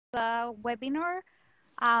webinar.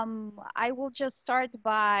 I will just start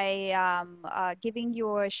by giving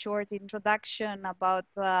you a short introduction about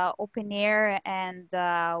OpenAIRE and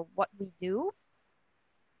what we do.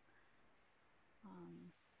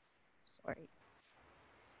 Sorry.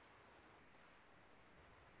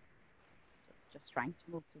 So just trying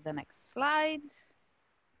to move to the next slide.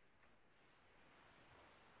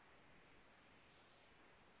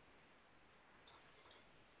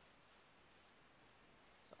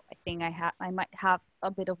 So I think I might have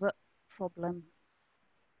a bit of a problem.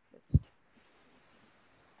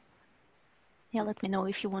 Yeah, let me know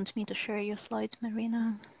if you want me to share your slides,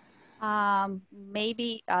 Marina.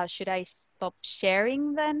 Maybe should I stop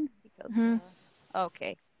sharing then? Because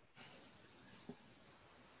okay.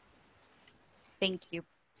 Thank you.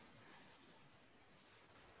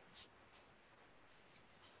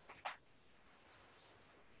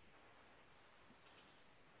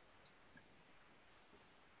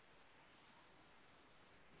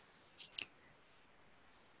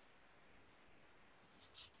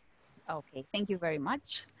 Okay, thank you very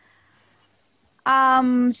much.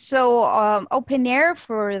 OpenAIRE,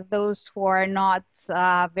 for those who are not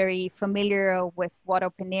very familiar with what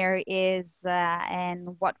OpenAIRE is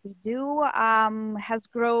and what we do, has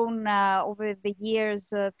grown over the years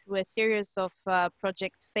through a series of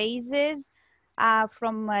project phases,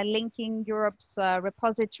 from linking Europe's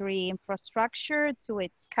repository infrastructure to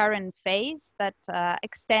its current phase that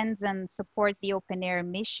extends and supports the OpenAIRE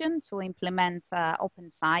mission to implement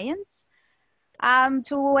open science.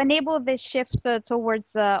 To enable this shift towards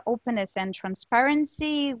openness and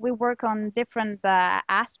transparency, we work on different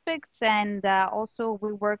aspects, and also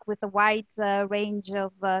we work with a wide range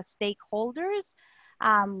of stakeholders.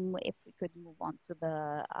 If we could move on to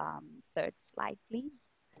the third slide, please.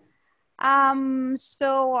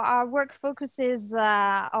 So our work focuses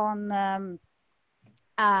on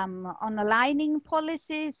aligning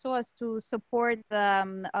policies so as to support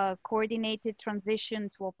a coordinated transition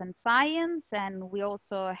to open science. And we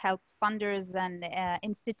also help funders and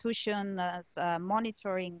institutions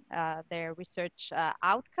monitoring their research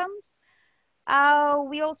outcomes.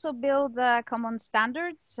 We also build common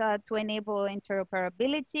standards to enable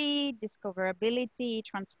interoperability, discoverability,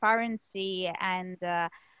 transparency, and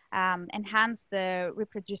enhance the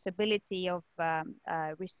reproducibility of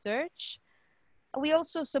research. We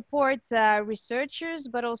also support researchers,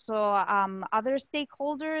 but also other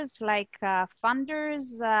stakeholders like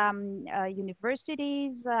funders,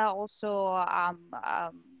 universities, also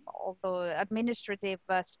administrative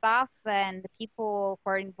staff and the people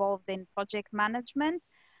who are involved in project management,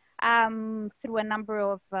 through a number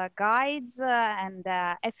of guides and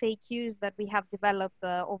FAQs that we have developed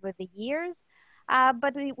over the years.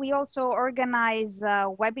 But we also organize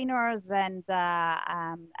webinars and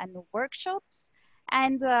workshops.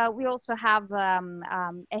 And we also have a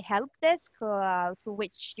help desk to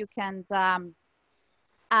which you can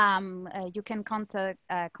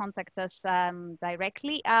contact us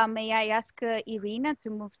directly. May I ask Irina to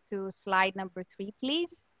move to slide number 3,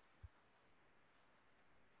 please?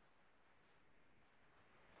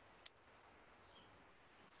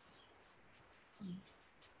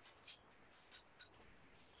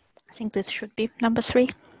 I think this should be number 3.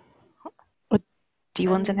 Or do you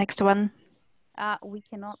want the next one? We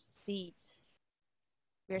cannot see it.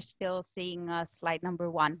 We're still seeing slide number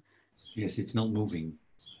 1. Yes, it's not moving.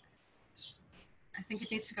 I think it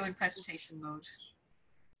needs to go in presentation mode.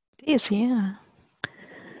 It is, yeah.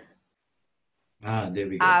 There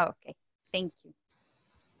we go. Okay, thank you.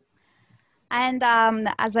 And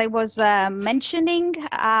as I was mentioning,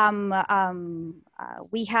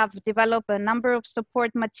 we have developed a number of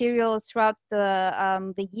support materials throughout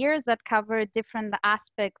the years that cover different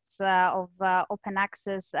aspects of open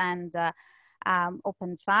access and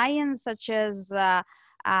open science, such as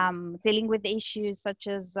dealing with issues such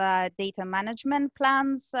as data management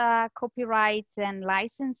plans, copyright and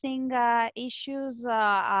licensing issues,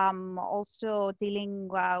 also dealing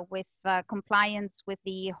with compliance with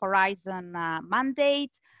the Horizon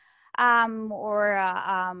mandate, or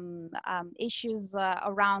issues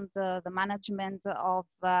around the management of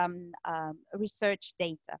research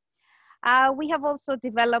data. We have also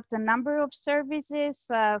developed a number of services,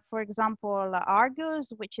 for example,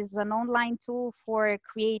 Argus, which is an online tool for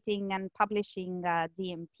creating and publishing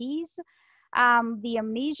DMPs. The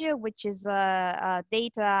Amnesia, which is a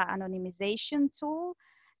data anonymization tool.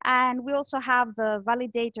 And we also have the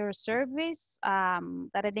validator service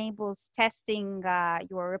that enables testing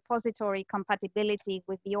your repository compatibility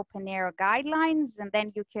with the OpenAIRE guidelines. And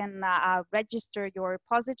then you can register your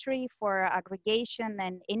repository for aggregation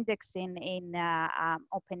and indexing in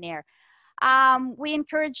OpenAIRE. We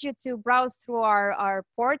encourage you to browse through our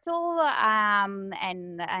portal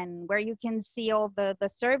and where you can see all the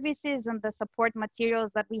services and the support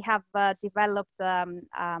materials that we have developed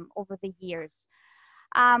over the years.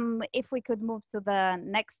 If we could move to the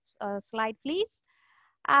next slide, please.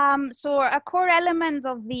 So a core element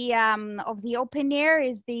of the Open Air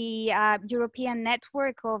is the European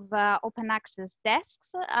network of open access desks,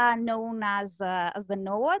 known as the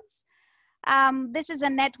NOADs. This is a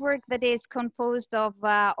network that is composed of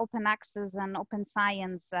open access and open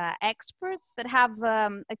science experts that have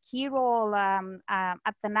a key role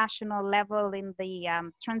at the national level in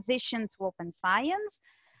the transition to open science.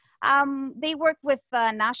 They work with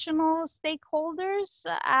national stakeholders,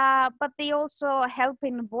 but they also help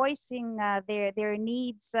in voicing their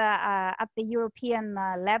needs at the European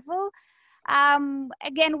level.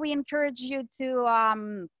 Again, we encourage you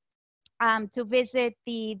to visit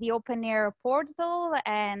the Open Air portal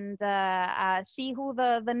and see who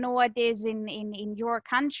the NOAD is in your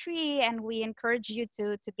country, and we encourage you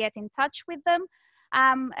to get in touch with them.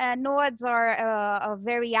 NOADs are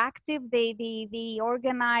very active. They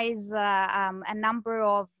organize a number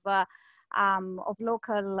of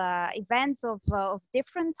local events of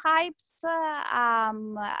different types.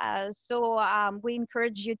 So we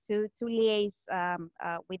encourage you to liaise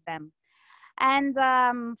with them. And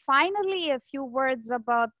finally, a few words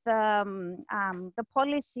about the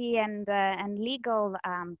policy and legal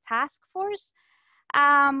task force.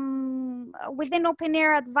 Within Open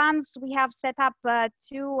Air Advance, we have set up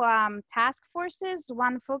two task forces,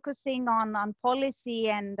 one focusing on policy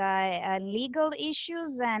and legal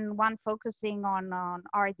issues, and one focusing on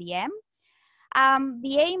RDM.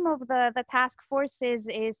 The aim of the task forces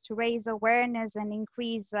is to raise awareness and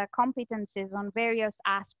increase competencies on various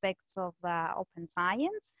aspects of open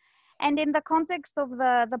science. And in the context of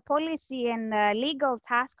the policy and legal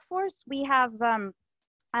task force, we have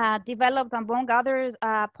developed, among others,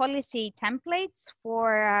 policy templates for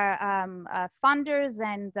funders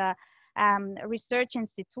and research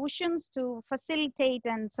institutions to facilitate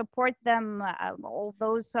and support them, all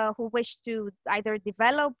those who wish to either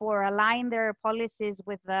develop or align their policies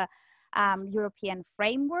with the European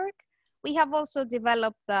framework. We have also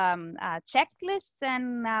developed checklists,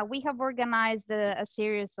 and we have organized a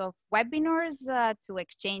series of webinars to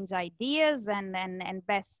exchange ideas and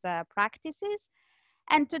best practices.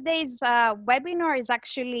 And today's webinar is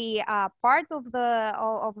actually part of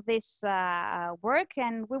this work,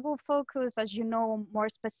 and we will focus, as you know, more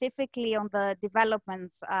specifically on the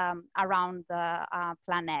developments around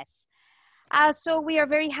Plan S. So we are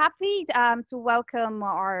very happy to welcome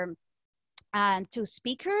our two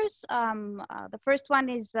speakers. The first one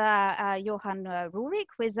is Johan Rurik,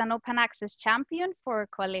 who is an open access champion for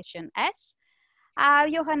Coalition S.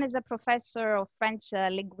 Johan is a professor of French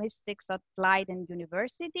linguistics at Leiden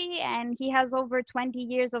University, and he has over 20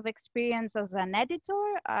 years of experience as an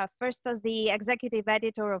editor, first as the executive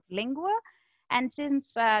editor of Lingua, and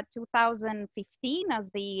since 2015 as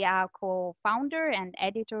the co-founder and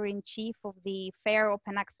editor-in-chief of the FAIR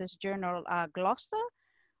open access journal Glossa,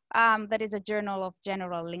 that is a journal of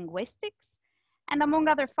general linguistics. And among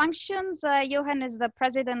other functions, Johan is the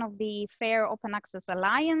president of the FAIR Open Access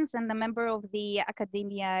Alliance and a member of the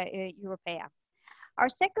Academia Europaea. Our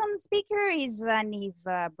second speaker is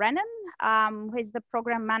Niamh Brennan, who is the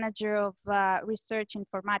program manager of research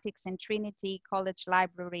informatics in Trinity College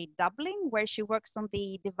Library, Dublin, where she works on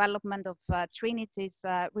the development of Trinity's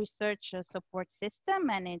research support system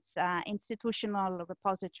and its institutional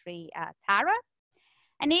repository, Tara.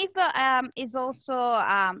 And Niamh is also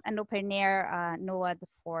an Open Air NOAD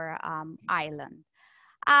for Ireland.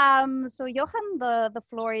 So Johan, the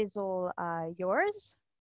floor is all yours.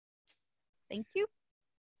 Thank you.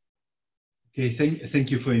 Okay,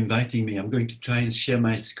 thank you for inviting me. I'm going to try and share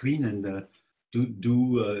my screen and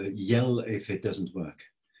do yell if it doesn't work.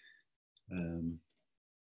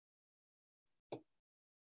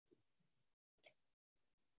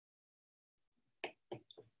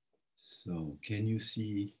 So can you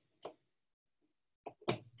see?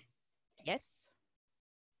 Yes.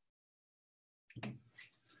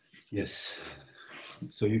 Yes.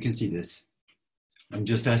 So you can see this. I'm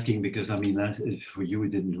just asking because I mean, for you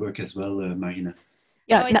it didn't work as well, Marina.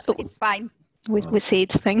 Yeah, no, it's fine. We see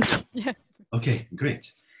it. Thanks. Yeah. Okay,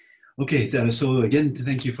 great. Okay, so again,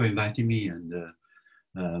 thank you for inviting me, and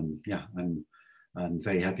yeah, I'm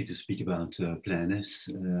very happy to speak about Plan S.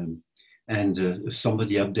 And some of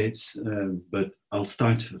the updates, but I'll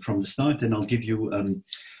start from the start and I'll give you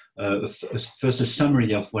first a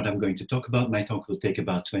summary of what I'm going to talk about. My talk will take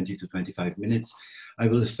about 20 to 25 minutes. I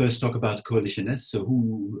will first talk about Coalition S, so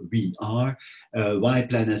who we are, why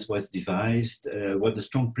Plan S was devised, what the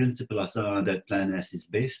strong principles are that Plan S is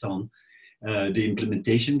based on, the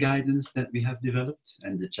implementation guidance that we have developed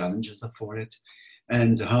and the challenges for it,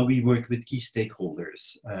 and how we work with key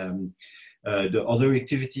stakeholders. The other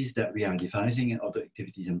activities that we are devising, other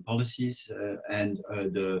activities and policies, and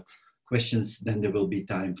the questions. Then there will be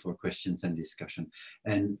time for questions and discussion.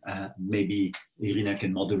 And maybe Irina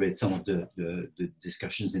can moderate some of the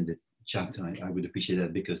discussions in the chat. I would appreciate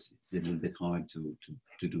that because it's a little bit hard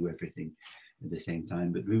to do everything at the same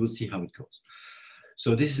time, but we will see how it goes.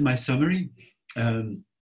 So this is my summary.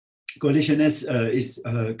 Coalition S is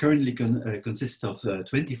currently consists of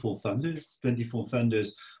 24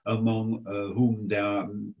 funders, among whom there are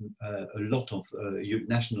a lot of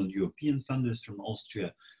national European funders from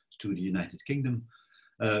Austria to the United Kingdom.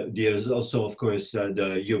 There's also, of course,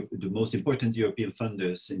 the most important European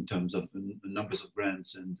funders in terms of numbers of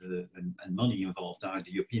grants and money involved are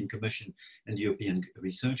the European Commission and the European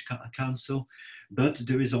Research Council. But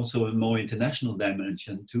there is also a more international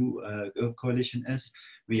dimension to Coalition S.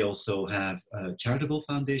 We also have charitable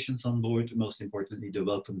foundations on board, most importantly, the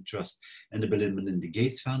Wellcome Trust and the Bill and Melinda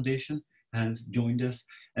Gates Foundation have joined us,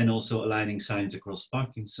 and also Aligning Science Across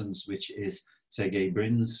Parkinson's, which is Sergey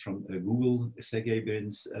Brin's from Google, Sergey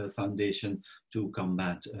Brin's foundation to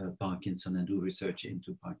combat Parkinson and do research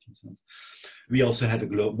into Parkinson's. We also have a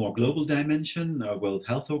more global dimension. Our World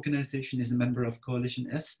Health Organization is a member of Coalition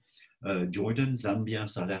S. Jordan, Zambia,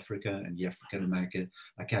 South Africa, and the African American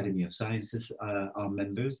Academy of Sciences are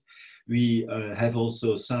members. We have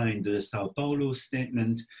also signed the Sao Paulo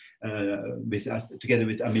Statement together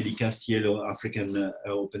with Amélie Castiello, African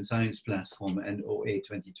Open Science Platform, and OA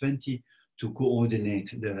 2020 to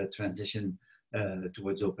coordinate the transition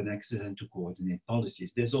towards open access and to coordinate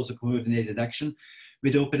policies. There's also coordinated action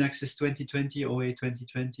with Open Access 2020, OA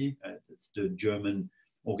 2020. That's the German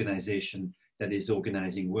organization that is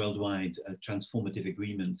organizing worldwide transformative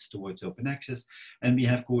agreements towards open access. And we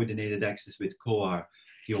have coordinated access with COAR,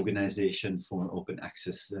 the Organization for Open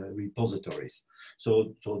Access Repositories.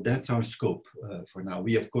 So that's our scope for now.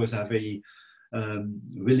 We, of course, are very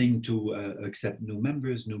willing to accept new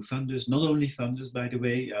members, new funders, not only funders, by the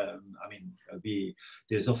way.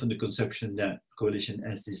 There's often the conception that Coalition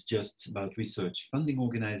S is just about research funding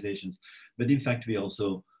organizations, but in fact, we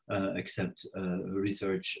also accept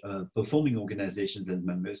research performing organizations and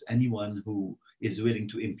members. Anyone who is willing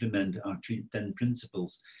to implement our 10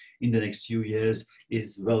 principles in the next few years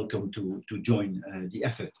is welcome to join the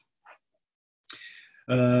effort.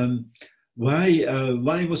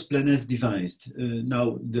 Why was Plan S devised?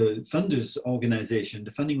 Now, the funders organization,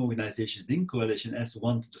 the funding organizations in Coalition S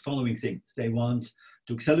want the following things. They want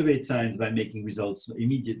to accelerate science by making results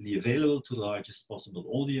immediately available to the largest possible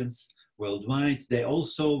audience worldwide. They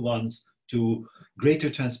also want to greater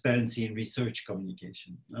transparency in research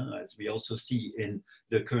communication. As we also see in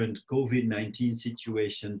the current COVID-19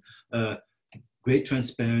 situation, great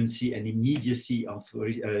transparency and immediacy of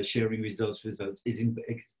sharing results is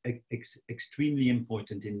extremely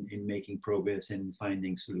important in making progress and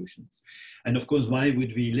finding solutions. And of course, why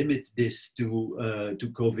would we limit this to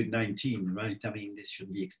COVID-19, right? I mean, this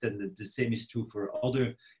should be extended. The same is true for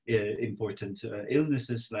other important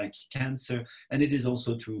illnesses like cancer, and it is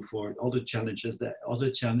also true for other challenges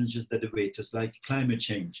that await us, like climate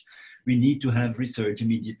change. We need to have research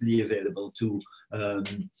immediately available to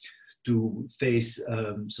face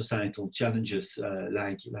societal challenges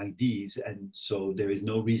like these. And so there is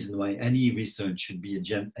no reason why any research should be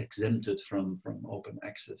exempted from open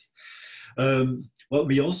access. What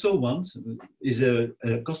we also want is a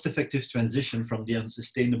cost-effective transition from the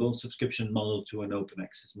unsustainable subscription model to an open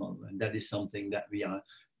access model. And that is something that we are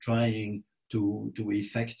trying to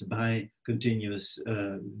effect by continuous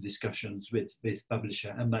discussions with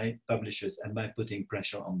publishers and by putting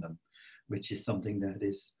pressure on them, which is something that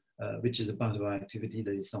is which is a part of our activity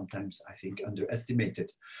that is sometimes, I think,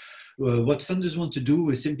 underestimated. What funders want to do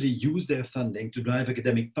is simply use their funding to drive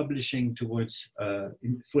academic publishing towards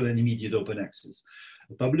full and immediate open access.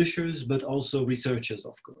 Publishers, but also researchers,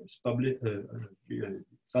 of course.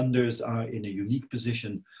 Funders are in a unique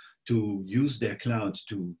position to use their cloud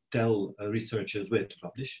to tell researchers where to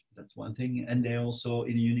publish. That's one thing. And they're also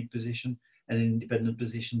in a unique position, an independent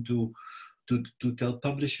position to tell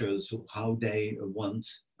publishers how they want,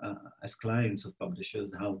 as clients of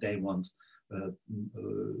publishers, how they want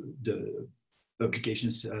the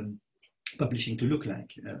publications publishing to look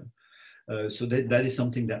like. So that is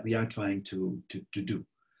something that we are trying to do.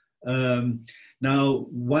 Now,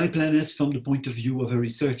 why Plan S from the point of view of a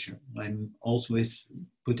researcher? I'm always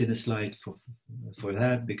putting a slide for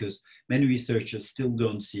that, because many researchers still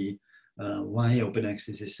don't see why open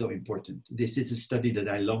access is so important. This is a study that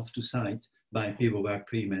I love to cite by Pivovar,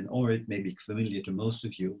 Prim, and Orit. It may be familiar to most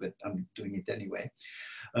of you, but I'm doing it anyway.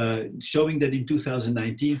 Showing that in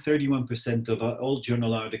 2019, 31% of all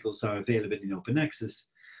journal articles are available in open access.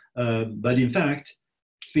 But in fact,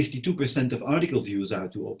 52% of article views are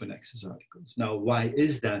to open access articles. Now, why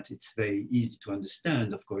is that? It's very easy to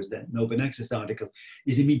understand, of course, that an open access article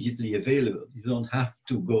is immediately available. You don't have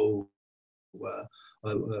to go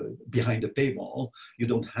behind a paywall. You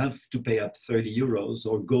don't have to pay up 30 euros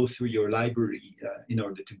or go through your library in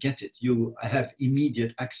order to get it. You have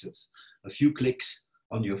immediate access. A few clicks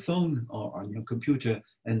on your phone or on your computer,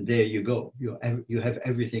 and there you go. You have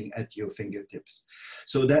everything at your fingertips.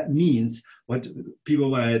 So that means what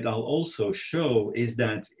Pivovar et al. Also show is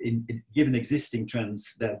that given existing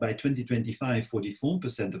trends, that by 2025,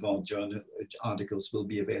 44% of all journal articles will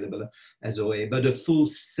be available as OA, but a full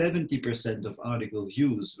 70% of article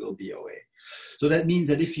views will be OA. So that means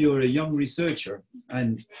that if you're a young researcher,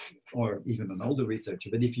 or even an older researcher,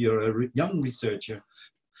 but if you're a young researcher,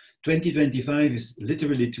 2025 is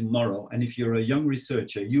literally tomorrow. And if you're a young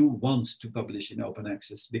researcher, you want to publish in open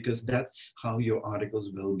access, because that's how your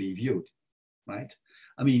articles will be viewed, right?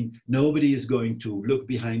 I mean, nobody is going to look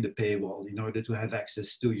behind the paywall in order to have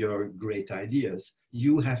access to your great ideas.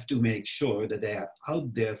 You have to make sure that they are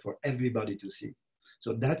out there for everybody to see.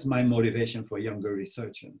 So that's my motivation for younger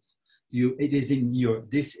researchers.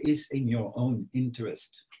 This is in your own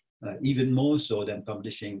interest, even more so than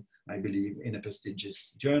publishing, I believe, in a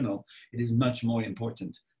prestigious journal. It is much more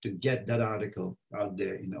important to get that article out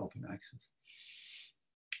there in open access.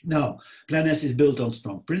 Now, Plan S is built on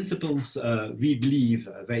strong principles. We believe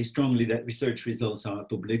very strongly that research results are a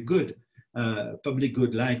public good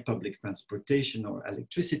like public transportation or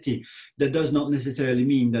electricity. That does not necessarily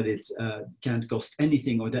mean that it can't cost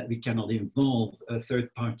anything, or that we cannot involve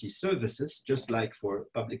third-party services. Just like for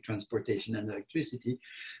public transportation and electricity,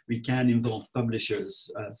 we can involve publishers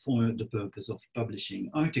for the purpose of publishing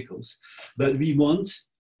articles. But we want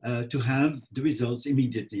to have the results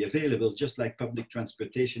immediately available, just like public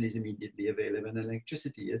transportation is immediately available and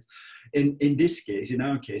electricity is. In this case, in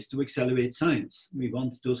our case, to accelerate science, we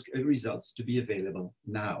want those results to be available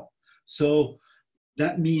now. So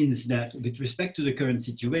that means that with respect to the current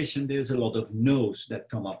situation, there's a lot of no's that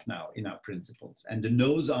come up now in our principles. And the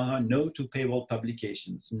no's are no to paywall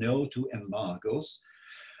publications, no to embargoes,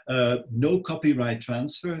 no copyright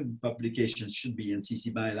transfer. Publications should be in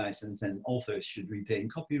CC BY license and authors should retain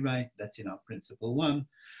copyright. That's in our principle 1.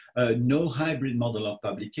 No hybrid model of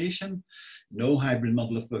publication. No hybrid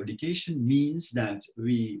model of publication means that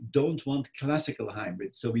we don't want classical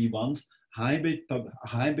hybrid. So we want hybrid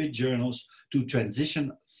journals to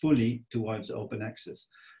transition fully towards open access.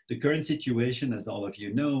 The current situation, as all of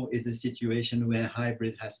you know, is a situation where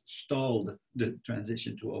hybrid has stalled the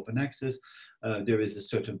transition to open access. There is a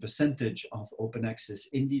certain percentage of open access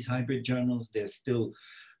in these hybrid journals. There's still,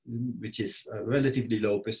 which is a relatively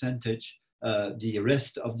low percentage. The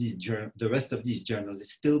rest of these journals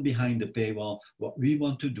is still behind the paywall. What we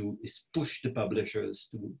want to do is push the publishers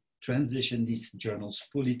to transition these journals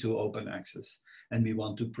fully to open access. And we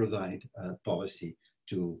want to provide a policy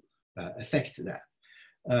to affect that.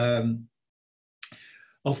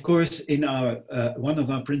 Of course, in our one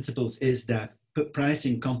of our principles is that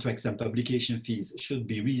pricing, contracts, and publication fees should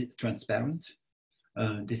be transparent.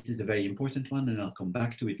 This is a very important one, and I'll come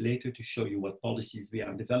back to it later to show you what policies we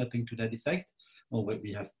are developing to that effect, or what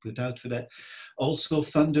we have put out for that. Also,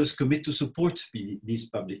 funders commit to support these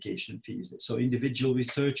publication fees. So individual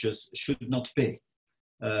researchers should not pay.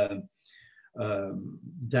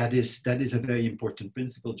 That is a very important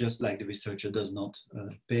principle, just like the researcher does not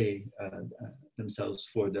pay themselves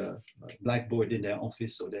for the blackboard in their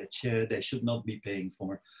office or their chair. They should not be paying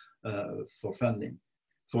for funding,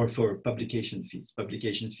 for publication fees.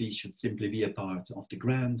 Publication fees should simply be a part of the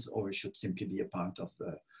grant, or should simply be a part of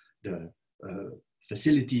the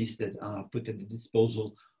facilities that are put at the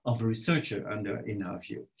disposal of a researcher in our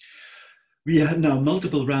view. We have now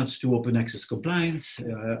multiple routes to open access compliance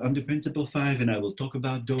under Principle 5, and I will talk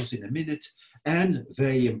about those in a minute. And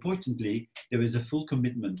very importantly, there is a full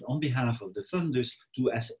commitment on behalf of the funders to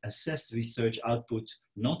assess research output,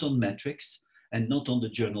 not on metrics and not on the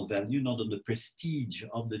journal value, not on the prestige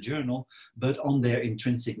of the journal, but on their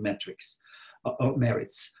intrinsic metrics or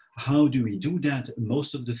merits. How do we do that?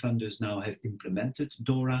 Most of the funders now have implemented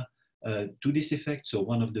DORA. to this effect. So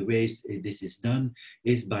one of the ways this is done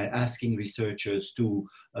is by asking researchers to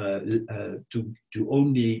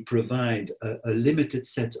only provide a limited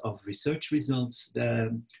set of research results,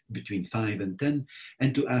 between 5 and 10,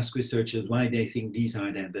 and to ask researchers why they think these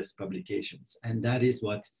are their best publications. And that is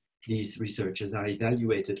what these researchers are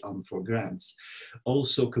evaluated on for grants.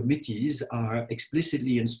 Also, committees are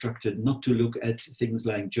explicitly instructed not to look at things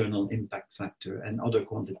like journal impact factor and other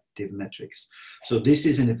quantitative metrics. So this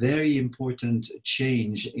is a very important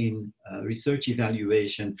change in research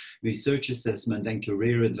evaluation, research assessment, and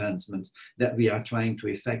career advancement that we are trying to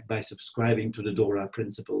effect by subscribing to the DORA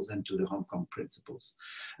principles and to the Hong Kong principles.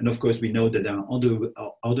 And of course, we know that there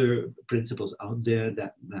are other principles out there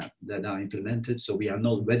that are implemented, so we are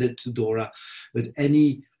not wedded to DORA, but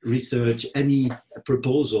any research, any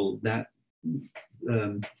proposal that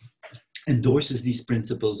endorses these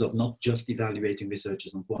principles of not just evaluating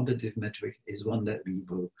researchers on quantitative metric is one that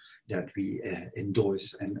we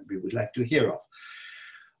endorse and we would like to hear of.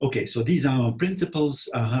 Okay, so these are our principles.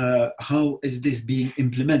 How is this being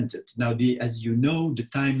implemented? Now, as you know, the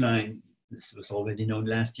timeline, this was already known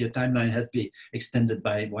last year, timeline has been extended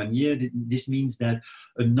by 1 year. This means that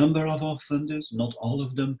a number of our funders, not all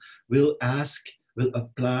of them, will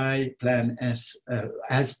apply Plan S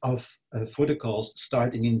as of for the calls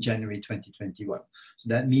starting in January 2021. So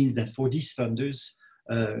that means that for these funders,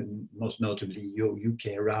 most notably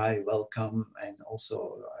UKRI, Wellcome, and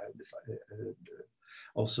also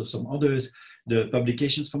some others, the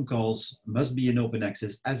publications from calls must be in open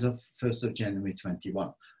access as of 1st of January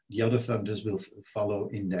 21. The other funders will follow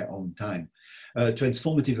in their own time.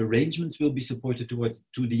 Transformative arrangements will be supported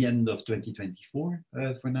to the end of 2024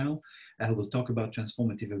 for now. I will talk about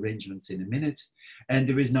transformative arrangements in a minute. And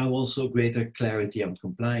there is now also greater clarity on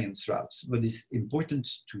compliance routes. What is important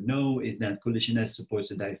to know is that Coalition S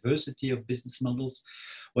supports a diversity of business models.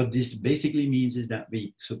 What this basically means is that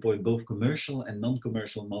we support both commercial and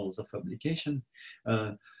non-commercial models of publication.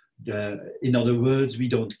 In other words, we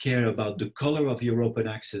don't care about the color of your open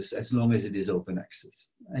access as long as it is open access.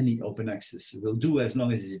 Any open access will do as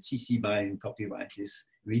long as it's CC BY and copyright is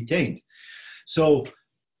retained. So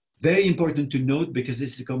very important to note, because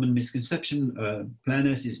this is a common misconception, Plan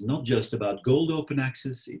S is not just about gold open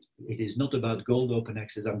access. It is not about gold open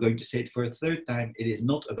access. I'm going to say it for a third time. It is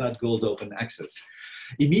not about gold open access.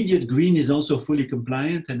 Immediate green is also fully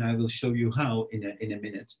compliant, and I will show you how in a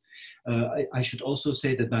minute. I should also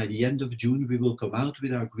say that by the end of June, we will come out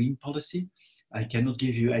with our green policy. I cannot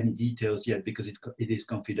give you any details yet because it is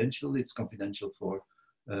confidential. It's confidential for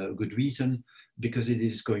good reason, because it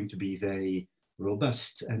is going to be very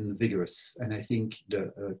robust and vigorous, and I think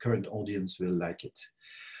the current audience will like it.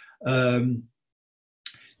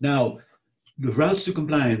 Now, the routes to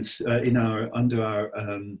compliance under our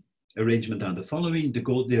arrangement are the following.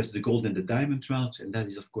 There's the gold and the diamond route, and that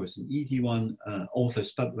is of course an easy one. When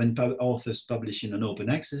authors publish in an open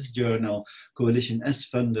access journal, Coalition S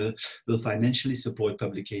funder will financially support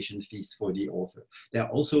publication fees for the author. They are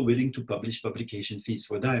also willing to publish publication fees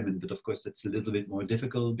for diamond, but of course that's a little bit more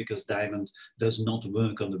difficult because diamond does not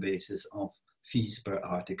work on the basis of fees per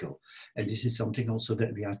article. And this is something also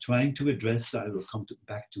that we are trying to address. I will come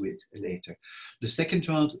back to it later. The second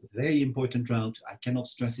route, very important route, I cannot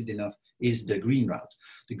stress it enough, is the green route.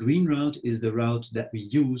 The green route is the route that we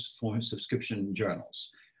use for subscription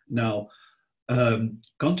journals. Now,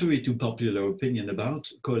 contrary to popular opinion about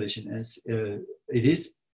Coalition S, it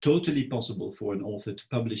is totally possible for an author to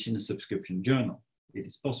publish in a subscription journal. It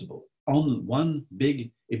is possible on one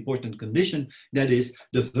big important condition, that is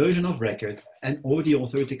the version of record and or the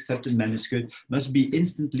authority accepted manuscript must be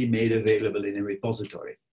instantly made available in a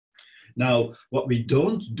repository. Now, what we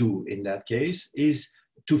don't do in that case is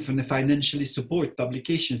to financially support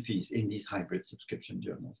publication fees in these hybrid subscription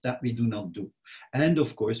journals. That we do not do. And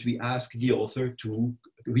of course, we ask the author to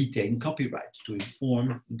retain copyright, to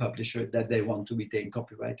inform the publisher that they want to retain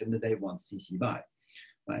copyright and that they want CC BY.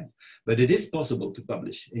 Right? But it is possible to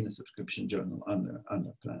publish in a subscription journal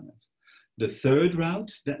under Plan S. The third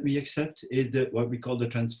route that we accept is what we call the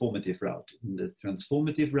transformative route. And the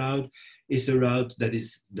transformative route is a route that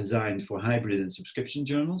is designed for hybrid and subscription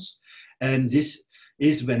journals. And this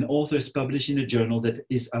is when authors publish in a journal that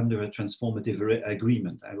is under a transformative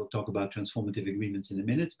agreement. I will talk about transformative agreements in a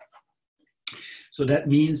minute. So that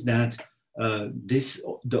means that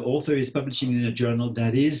the author is publishing in a journal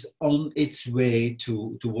that is on its way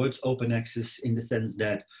towards open access, in the sense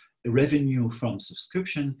that revenue from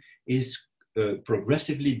subscription is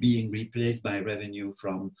progressively being replaced by revenue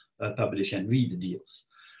from publish and read deals.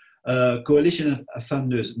 Coalition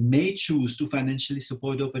funders may choose to financially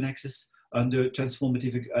support open access under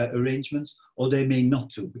transformative arrangements, or they may not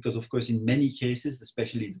to, because of course in many cases,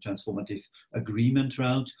 especially the transformative agreement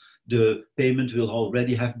route, the payment will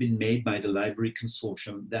already have been made by the library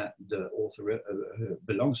consortium that the author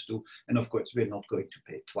belongs to, and of course we're not going to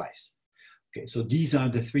pay twice. Okay, so these are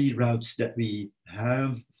the three routes that we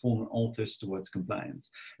have for authors towards compliance.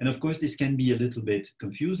 And of course, this can be a little bit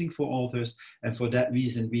confusing for authors. And for that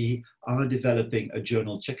reason, we are developing a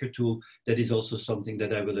journal checker tool that is also something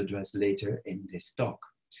that I will address later in this talk.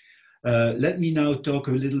 Let me now talk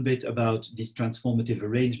a little bit about these transformative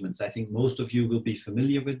arrangements. I think most of you will be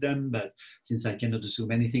familiar with them, but since I cannot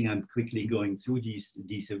assume anything, I'm quickly going through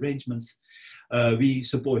these arrangements. We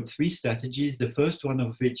support three strategies, the first one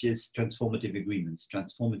of which is transformative agreements.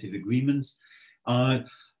 Transformative agreements are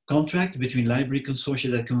contracts between library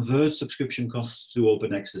consortia that convert subscription costs to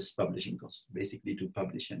open access publishing costs, basically to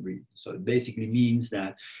publish and read. So it basically means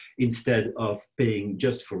that instead of paying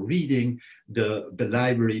just for reading, the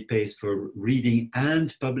library pays for reading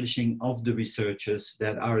and publishing of the researchers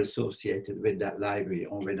that are associated with that library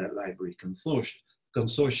or with that library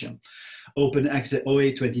consortium. Open Access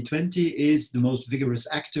OA 2020 is the most vigorous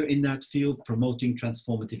actor in that field, promoting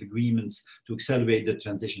transformative agreements to accelerate the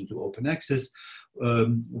transition to open access.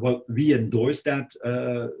 What we endorse that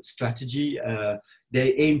strategy.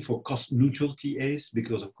 They aim for cost neutral TAs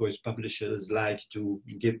because, of course, publishers like to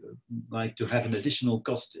have an additional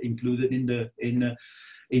cost included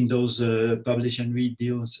in those publish and read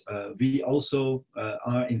deals. We also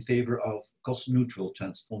are in favor of cost-neutral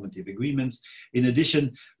transformative agreements. In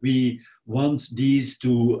addition, we want these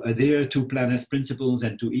to adhere to Plan-S principles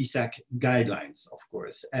and to ESAC guidelines, of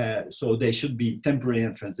course. So they should be temporary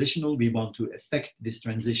and transitional. We want to effect this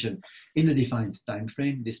transition in a defined time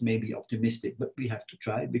frame. This may be optimistic, but we have to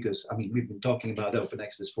try because, I mean, we've been talking about open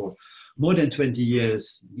access for more than 20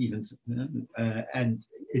 years, even, and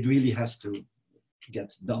it really has to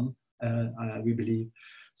get done, we believe.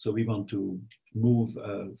 So we want to move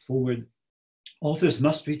forward. Authors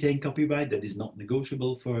must retain copyright, that is not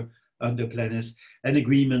negotiable for under Plan-S, and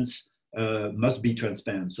agreements must be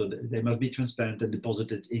transparent. So they must be transparent and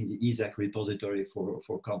deposited in the ESAC repository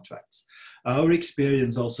for contracts. Our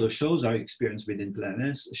experience also shows, our experience within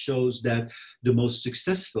Plan-S shows that the most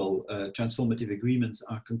successful transformative agreements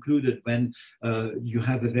are concluded when you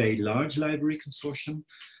have a very large library consortium.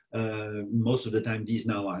 Most of the time these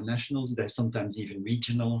now are national, they're sometimes even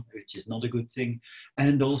regional, which is not a good thing.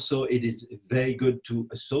 And also it is very good to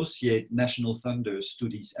associate national funders to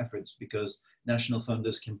these efforts because national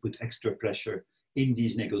funders can put extra pressure in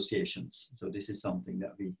these negotiations. So this is something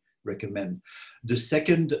that we recommend. The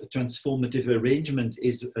second transformative arrangement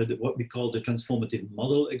is what we call the transformative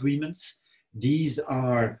model agreements. These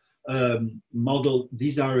are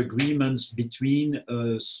these are agreements between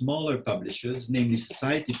smaller publishers, namely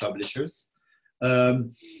society publishers.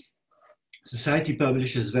 Society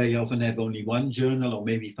publishers very often have only one journal or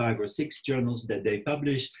maybe 5 or 6 journals that they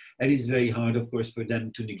publish, and it's very hard, of course, for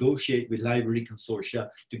them to negotiate with library consortia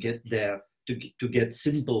to get to get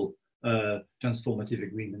simple transformative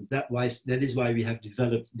agreements. That is why we have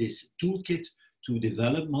developed this toolkit to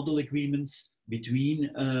develop model agreements between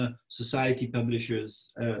society publishers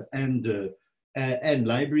and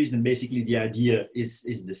libraries, and basically the idea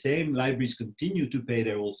is the same. Libraries continue to pay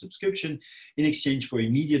their old subscription in exchange for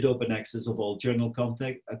immediate open access of all journal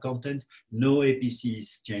content. No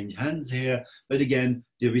APCs change hands here, but again,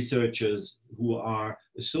 the researchers who are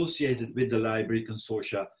associated with the library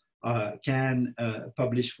consortia can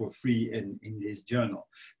publish for free in this journal.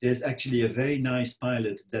 There's actually a very nice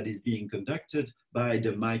pilot that is being conducted by the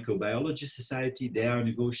Microbiology Society. They are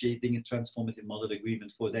negotiating a transformative model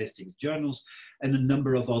agreement for their 6 journals, and a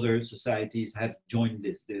number of other societies have joined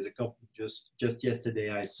this. There's a couple, just yesterday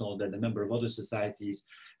I saw that a number of other societies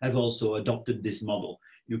have also adopted this model.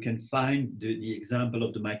 You can find the example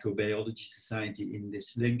of the Microbiology Society in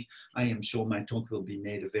this link. I am sure my talk will be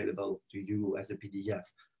made available to you as a PDF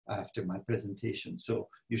after my presentation. So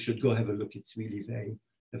you should go have a look. It's really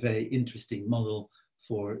a very interesting model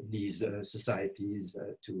for these societies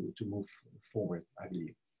to move forward, I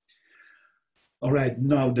believe. All right,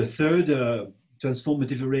 now the third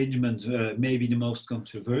transformative arrangement may be the most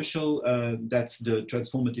controversial. That's the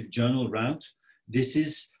transformative journal route. This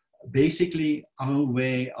is basically our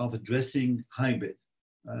way of addressing hybrid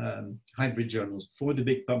journals for the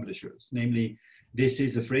big publishers. Namely, this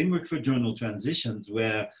is a framework for journal transitions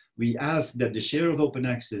where we ask that the share of open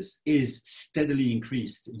access is steadily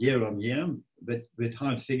increased year on year, but with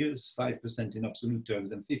hard figures, 5% in absolute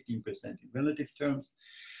terms and 15% in relative terms.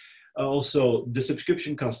 Also, the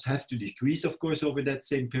subscription costs have to decrease, of course, over that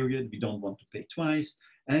same period. We don't want to pay twice.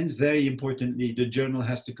 And very importantly, the journal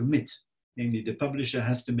has to commit namely the publisher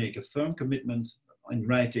has to make a firm commitment in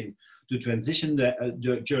writing to transition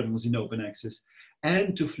the journals in open access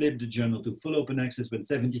and to flip the journal to full open access when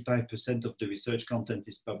 75% of the research content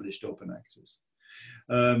is published open access.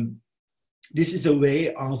 This is a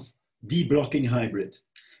way of de-blocking hybrid.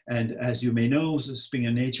 And as you may know,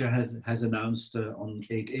 Springer Nature has announced on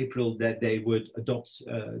 8 April that they would adopt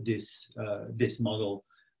this model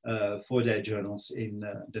for their journals in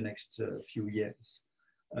the next few years.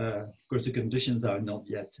 Of course, the conditions are not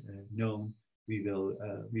yet known. We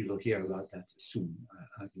will hear about that soon,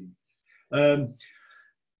 I believe.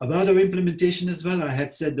 About our implementation as well, I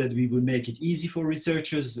had said that we would make it easy for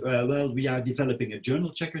researchers. Well, we are developing a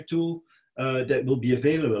journal checker tool that will be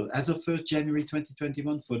available as of 1st January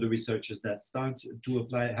 2021 for the researchers that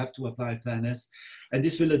have to apply Plan S. And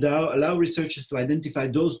this will allow researchers to identify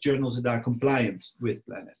those journals that are compliant with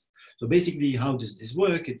Plan S. So basically, how does this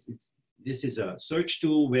work? This is a search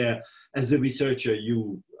tool where, as a researcher,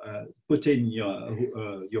 you put in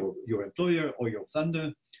your employer or your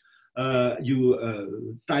funder,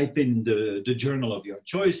 you type in the journal of your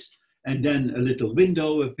choice, and then a little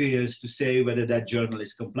window appears to say whether that journal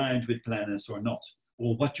is compliant with Plan S or not,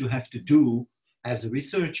 or what you have to do as a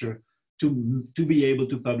researcher to be able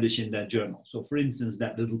to publish in that journal. So for instance,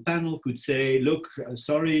 that little panel could say, look,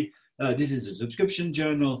 sorry, this is a subscription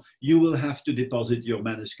journal, you will have to deposit your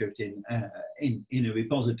manuscript in a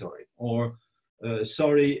repository. Or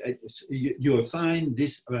sorry, you're fine,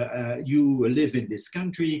 you live in this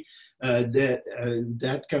country,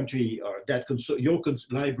 that country or your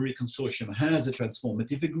library consortium has a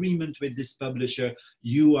transformative agreement with this publisher.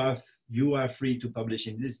 You are free to publish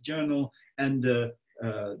in this journal, and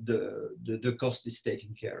the cost is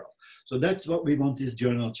taken care of. So that's what we want this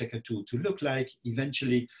journal checker tool to look like.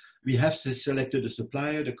 Eventually, we have selected a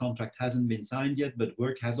supplier. The contract hasn't been signed yet, but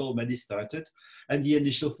work has already started, and the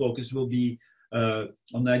initial focus will be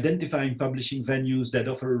on identifying publishing venues that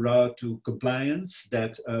offer a route to compliance,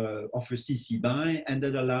 that offer CC BY, and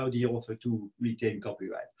that allow the author to retain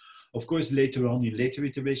copyright. Of course, later on, in later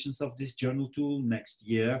iterations of this journal tool next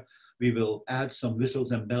year, we will add some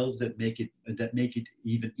whistles and bells that make it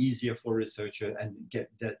even easier for researcher, and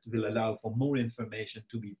that will allow for more information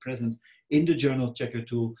to be present in the journal checker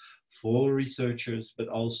tool for researchers, but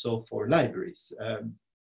also for libraries.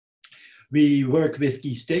 We work with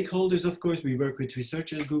key stakeholders, of course. We work with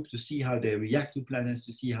researchers groups to see how they react to plans,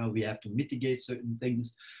 to see how we have to mitigate certain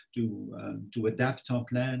things, to adapt our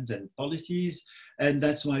plans and policies. And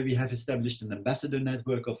that's why we have established an ambassador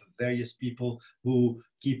network of various people who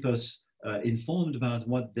keep us informed about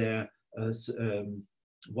what their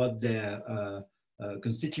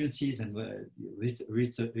constituencies and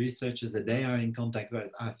researchers that they are in contact with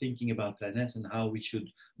are thinking about Plan S and how we should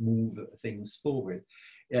move things forward.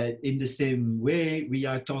 In the same way, we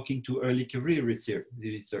are talking to early career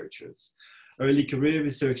researchers. Early career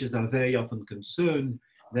researchers are very often concerned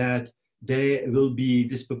that they will be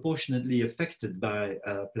disproportionately affected by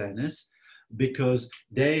Plan S, because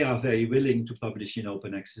they are very willing to publish in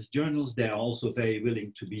open access journals. They are also very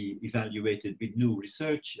willing to be evaluated with new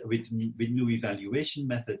research, with new evaluation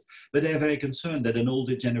methods, but they are very concerned that an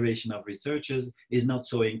older generation of researchers is not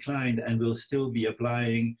so inclined and will still be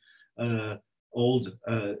applying the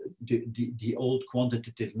old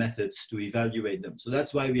quantitative methods to evaluate them. So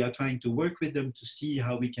that's why we are trying to work with them to see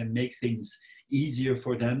how we can make things easier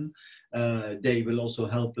for them. They will also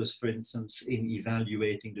help us, for instance, in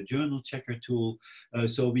evaluating the journal checker tool.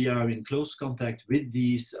 So we are in close contact with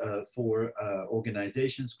these four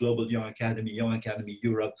organizations: Global Young Academy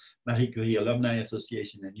Europe, Marie Curie Alumni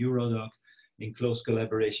Association, and Eurodoc. In close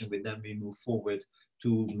collaboration with them, we move forward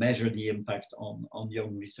to measure the impact on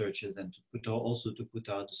young researchers, and also to put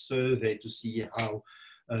out a survey to see how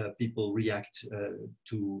people react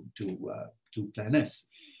to Plan S.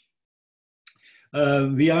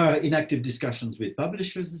 We are in active discussions with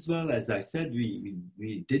publishers as well. As I said,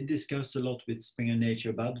 we did discuss a lot with Springer Nature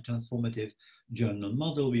about the transformative journal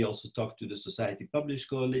model. We also talked to the Society Publish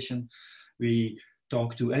Coalition. We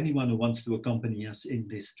talk to anyone who wants to accompany us in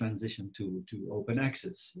this transition to open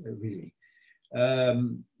access, really.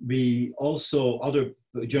 We also, other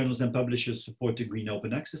journals and publishers support the Green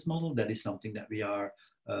Open Access model. That is something that we are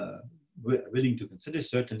willing to consider,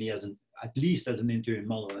 certainly as at least as an interim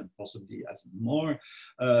model, and possibly as more.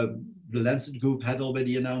 The Lancet Group had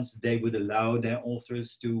already announced they would allow their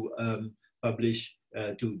authors to publish,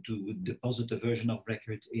 to deposit a version of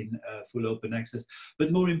record in full open access.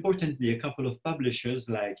 But more importantly, a couple of publishers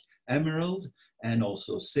like Emerald and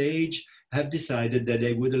also Sage have decided that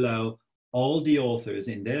they would allow all the authors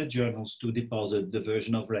in their journals to deposit the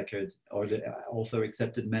version of record or the author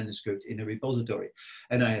accepted manuscript in a repository.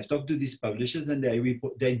 And I have talked to these publishers, and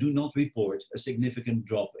they do not report a significant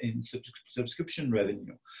drop in subscription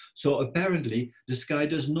revenue. So apparently the sky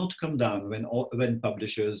does not come down when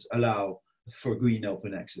publishers allow for green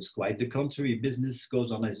open access. Quite the contrary, business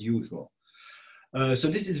goes on as usual. So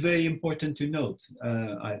this is very important to note,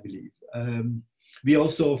 I believe. We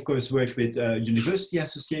also, of course, work with university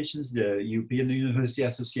associations. The European University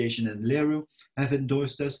Association and LERU have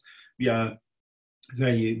endorsed us. We are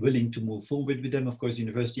very willing to move forward with them. Of course,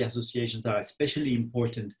 university associations are especially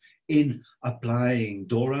important in applying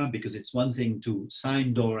DORA, because it's one thing to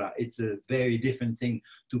sign DORA, it's a very different thing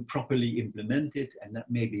to properly implement it, and that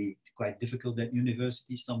may be quite difficult at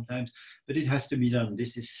universities sometimes, but it has to be done.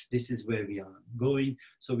 This is where we are going.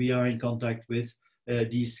 So we are in contact with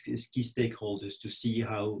these key stakeholders to see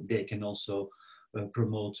how they can also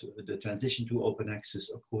promote the transition to open access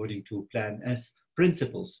according to Plan S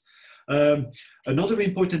principles. Another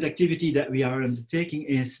important activity that we are undertaking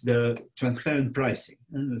is the transparent pricing.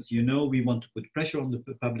 And as you know, we want to put pressure on the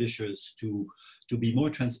publishers to be more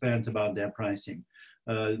transparent about their pricing.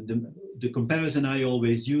 The comparison I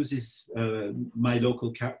always use is my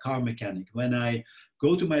local car mechanic. When I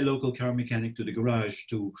go to my local car mechanic to the garage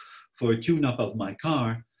for a tune-up of my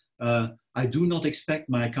car, I do not expect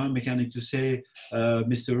my car mechanic to say,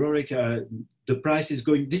 Mr. Rorik, the price is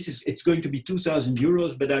going, it's going to be 2,000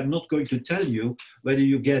 euros, but I'm not going to tell you whether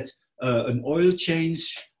you get an oil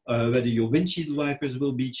change, whether your windshield wipers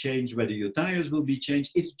will be changed, whether your tires will be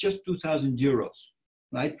changed. It's just 2,000 euros,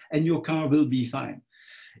 right? And your car will be fine.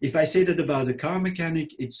 If I say that about a car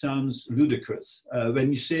mechanic, it sounds ludicrous.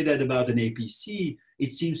 When you say that about an APC,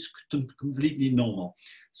 it seems completely normal.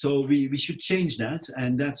 So we should change that,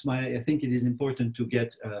 and that's why I think it is important to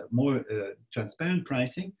get more transparent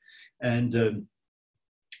pricing, and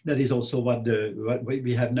that is also what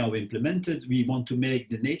we have now implemented. We want to make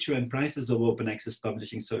the nature and prices of open access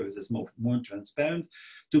publishing services more transparent,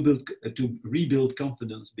 to rebuild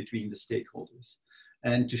confidence between the stakeholders,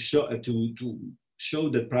 and to show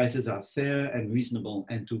that prices are fair and reasonable,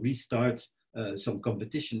 and to restart some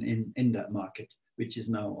competition in that market, which is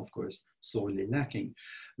now, of course, sorely lacking.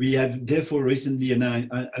 We have therefore recently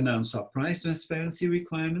announced our price transparency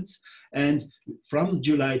requirements, and from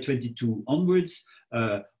July 22 onwards,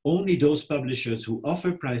 only those publishers who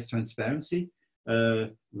offer price transparency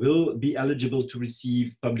will be eligible to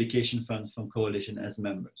receive publication funds from Coalition as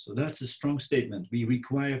members. So that's a strong statement. We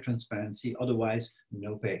require transparency, otherwise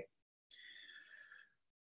no pay.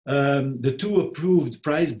 The two approved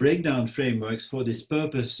price breakdown frameworks for this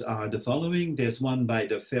purpose are the following. There's one by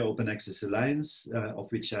the Fair Open Access Alliance,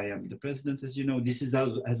 of which I am the president, as you know. This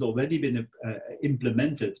has already been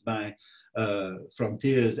implemented by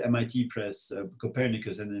Frontiers, MIT Press,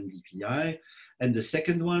 Copernicus, and NVPI. And the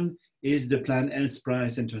second one is the Plan S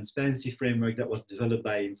price and transparency framework that was developed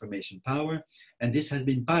by Information Power. And this has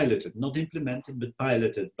been piloted, not implemented, but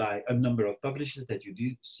piloted by a number of publishers that you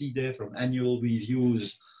do see there, from annual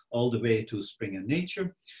reviews all the way to Springer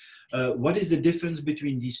Nature. What is the difference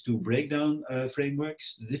between these two breakdown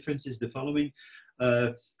frameworks? The difference is the following.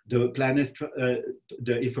 The Plan S,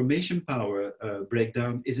 the Information Power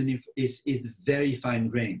breakdown is very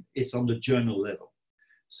fine-grained. It's on the journal level.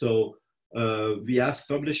 So we ask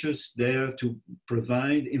publishers there to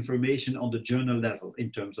provide information on the journal level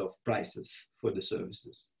in terms of prices for the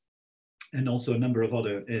services, and also a number of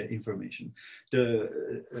other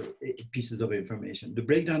pieces of information. The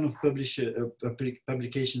breakdown of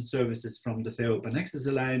publication services from the Fair Open Access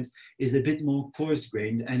Alliance is a bit more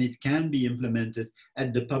coarse-grained, and it can be implemented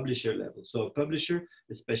at the publisher level. So a publisher,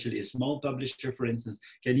 especially a small publisher, for instance,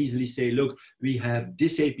 can easily say, look, we have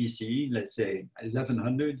this APC, let's say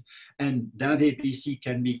 1100, and that APC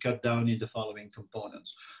can be cut down in the following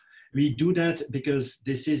components. We do that because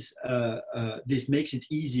this makes it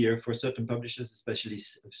easier for certain publishers, especially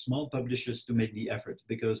small publishers, to make the effort.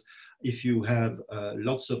 Because if you have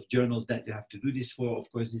lots of journals that you have to do this for, of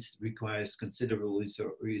course, this requires considerable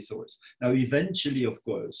resource. Now, eventually, of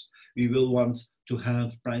course, we will want to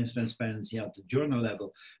have price transparency at the journal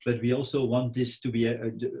level, but we also want this to be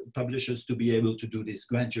publishers to be able to do this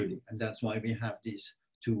gradually, and that's why we have these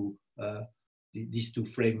two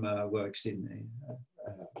frameworks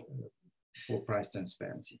for price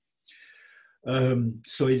transparency.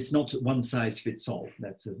 So it's not one size fits all.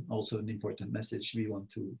 That's also an important message we want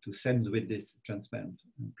to send with this transparent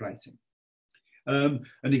pricing. An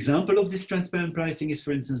example of this transparent pricing is,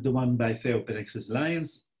 for instance, the one by Fair Open Access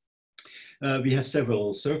Alliance. We have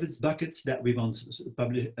several service buckets that we want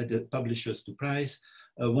the publishers to price.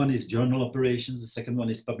 One is journal operations. The second one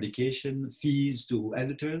is publication, fees to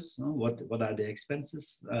editors. What are the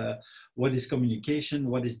expenses? What is communication?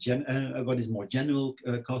 What is more general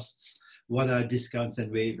costs? What are discounts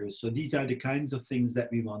and waivers? So these are the kinds of things that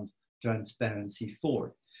we want transparency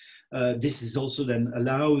for. This is also then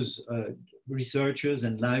allows researchers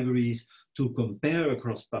and libraries to compare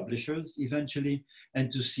across publishers eventually, and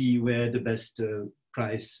to see where the best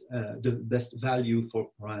price, the best value for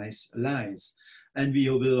price lies. And we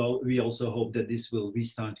also hope that this will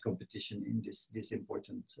restart competition in this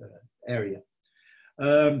important area.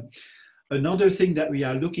 Another thing that we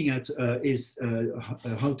are looking at is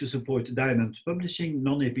how to support diamond publishing,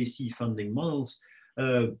 non-APC funding models.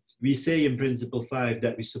 We say in Principle 5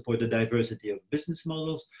 that we support the diversity of business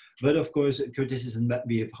models, but of course, a criticism that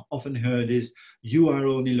we have often heard is, you are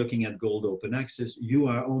only looking at gold open access, you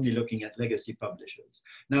are only looking at legacy publishers.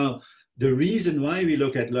 Now, the reason why we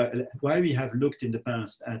have looked in the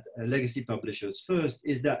past at legacy publishers first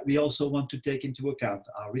is that we also want to take into account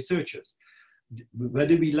our researchers.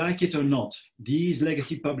 Whether we like it or not, these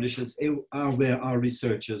legacy publishers are where our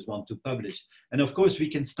researchers want to publish. And of course, we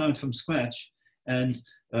can start from scratch and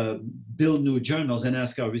build new journals and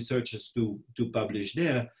ask our researchers to publish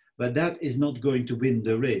there, but that is not going to win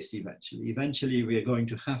the race eventually. Eventually, we are going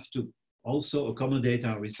to have to also accommodate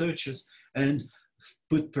our researchers and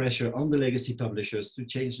put pressure on the legacy publishers to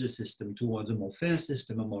change the system towards a more fair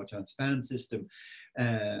system, a more transparent system,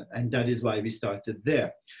 and that is why we started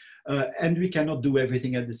there. And we cannot do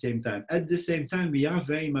everything at the same time. At the same time, we are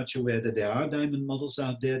very much aware that there are diamond models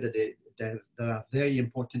out there that are very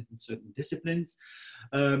important in certain disciplines.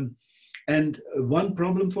 And one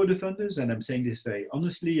problem for the funders, and I'm saying this very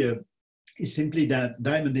honestly, is simply that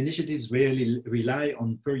diamond initiatives rarely rely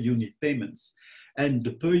on per unit payments. And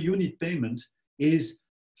the per unit payment is,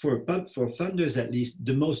 for funders at least,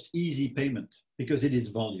 the most easy payment, because it is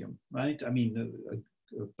volume, right? I mean,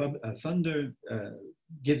 a funder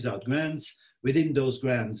gives out grants. Within those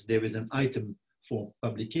grants, there is an item for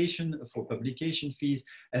publication fees,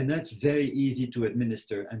 and that's very easy to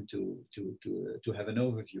administer and to have an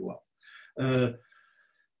overview of.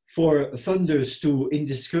 For funders to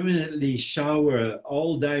indiscriminately shower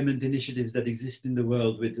all diamond initiatives that exist in the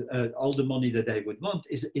world with all the money that they would want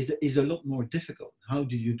is a lot more difficult. How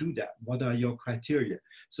do you do that? What are your criteria?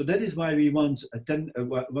 So that is why we want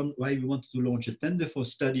why we wanted to launch a tender for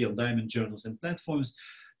study on diamond journals and platforms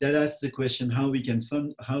that asks the question how we can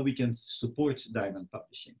support diamond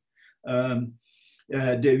publishing.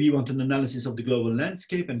 We want an analysis of the global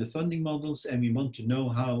landscape and the funding models, and we want to know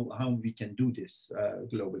how we can do this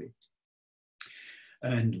globally,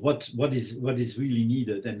 and what is really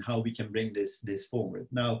needed and how we can bring this forward.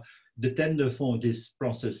 Now, the tender for this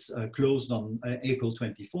process closed on April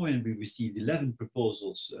 24, and we received 11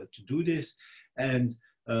 proposals to do this, and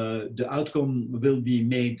the outcome will be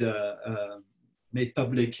made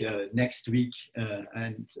public next week,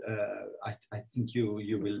 and I think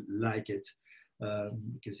you will like it.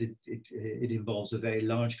 Because it involves a very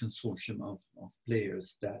large consortium of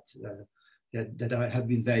players that have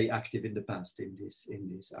been very active in the past in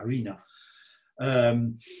this arena.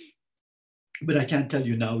 But I can't tell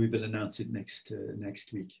you now. We will announce it next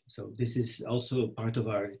week. So this is also part of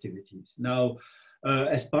our activities. Now,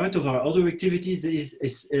 as part of our other activities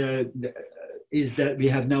is that we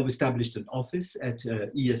have now established an office at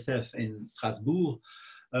ESF in Strasbourg.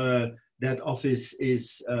 That office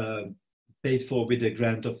is paid for with a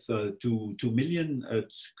grant of 2 million,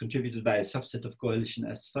 contributed by a subset of Coalition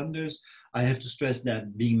S funders. I have to stress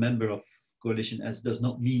that being member of Coalition S does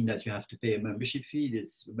not mean that you have to pay a membership fee.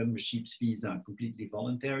 These membership fees are completely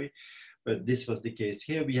voluntary, but this was the case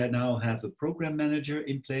here. We now have a program manager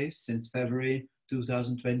in place since February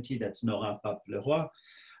 2020. That's Nora Pape-Leroy.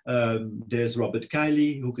 There's Robert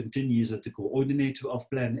Kiley, who continues as the coordinator of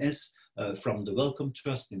Plan S from the Wellcome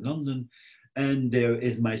Trust in London. And there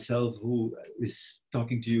is myself, who is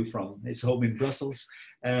talking to you from his home in Brussels.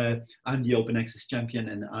 I'm the open access champion,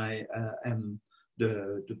 and I am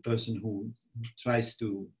the person who tries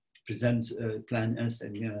to present Plan S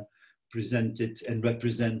and present it and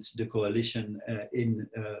represent the coalition in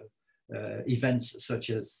events such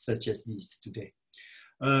as these today.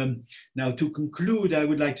 Now, to conclude, I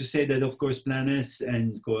would like to say that, of course, Plan S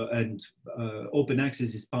and open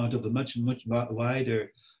access is part of a much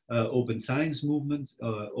wider open science movement.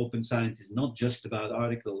 Open science is not just about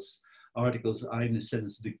articles. Articles are, in a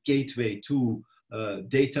sense, the gateway to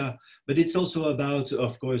data, but it's also about,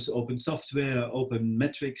 of course, open software, open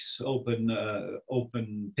metrics,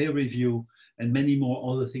 open peer review, and many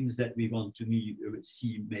more other things that we want to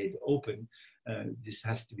see made open. This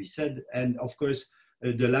has to be said. And of course,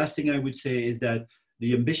 the last thing I would say is that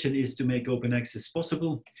The ambition is to make open access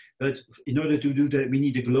possible, but in order to do that, we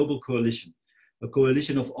need a global coalition, a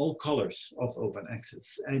coalition of all colors of open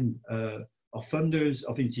access, and of funders,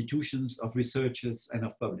 of institutions, of researchers, and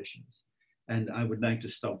of publishers. And I would like to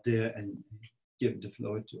stop there and give the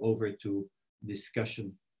floor over to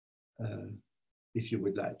discussion, if you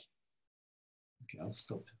would like. Okay, I'll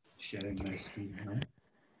stop sharing my screen now.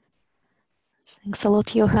 Thanks a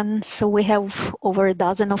lot, Johan. So we have over a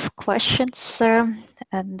dozen of questions,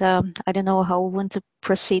 and I don't know how we want to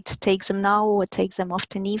proceed. Take them now or take them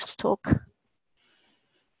after Niamh's talk?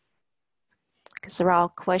 Because there are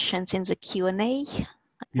questions in the Q&A.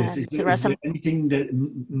 Yes, is there anything that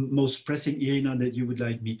most pressing, Irina, that you would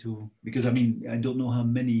like me to, because I mean, I don't know how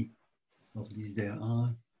many of these there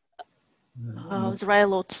are. There are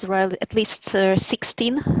lots, there are at least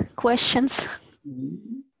 16 questions.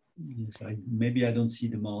 Yes, maybe I don't see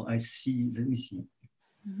them all. I see, let me see.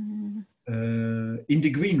 In the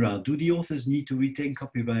green round, do the authors need to retain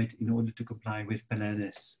copyright in order to comply with Plan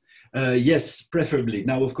S? Yes, preferably.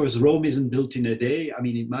 Now, of course, Rome isn't built in a day. I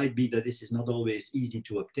mean, it might be that this is not always easy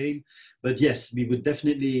to obtain, but yes, we would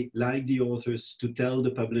definitely like the authors to tell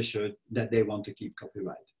the publisher that they want to keep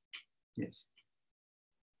copyright. Yes.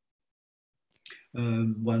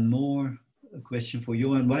 One more question for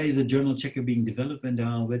Johan. Why is a journal checker being developed when there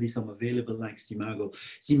are already some available like Simago?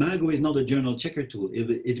 Simago is not a journal checker tool.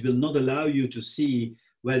 It will not allow you to see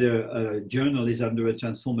whether a journal is under a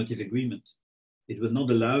transformative agreement. It will not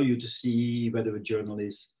allow you to see whether a journal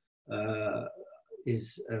is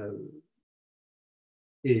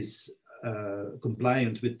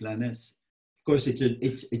compliant with Plan S. Of course,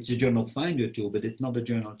 it's a journal finder tool, but it's not a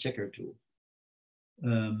journal checker tool.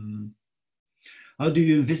 How do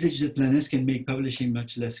you envisage that Plan S can make publishing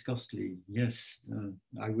much less costly? Yes,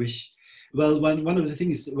 I wish. Well, one of the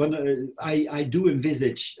things, I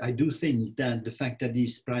do think that the fact that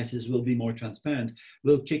these prices will be more transparent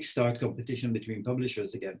will kickstart competition between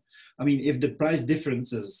publishers again. I mean, if the price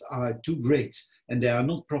differences are too great and they are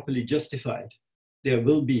not properly justified, there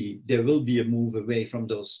will be a move away from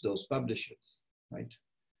those publishers, right?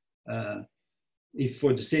 If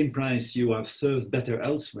for the same price you are served better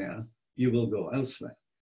elsewhere, you will go elsewhere.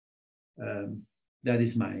 That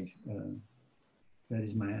is my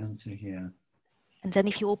answer here. And then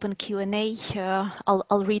if you open Q&A,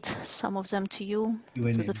 I'll read some of them to you.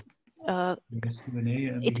 So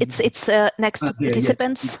it's next to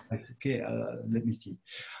participants. Yes. Okay, let me see.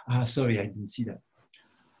 Sorry, I didn't see that.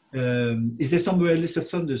 Is there somewhere a list of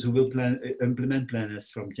funders who will implement Plan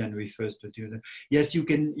S from January 1st to June? Yes, you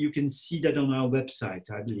can see that on our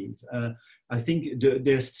website, I believe. I think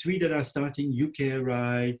there's 3 that are starting: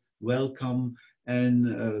 UKRI, Wellcome, and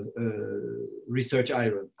Research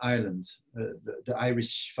Ireland, the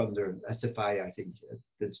Irish funder, SFI, I think,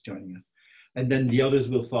 that's joining us. And then the others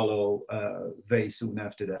will follow very soon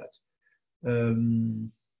after that.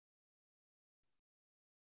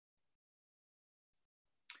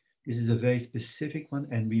 This is a very specific one,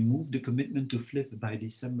 and we moved the commitment to flip by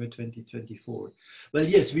December 2024. Well,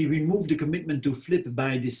 yes, we removed the commitment to flip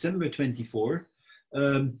by December 24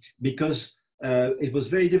 because it was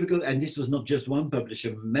very difficult, and this was not just one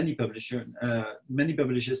publisher. Many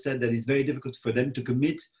publishers said that it's very difficult for them to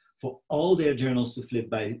commit for all their journals to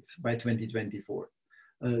flip by 2024.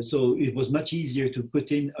 So it was much easier to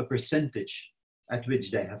put in a percentage at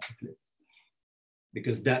which they have to flip,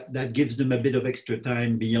 because that gives them a bit of extra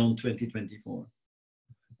time beyond 2024.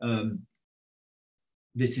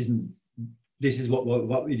 This is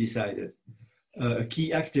what we decided. A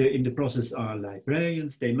key actor in the process are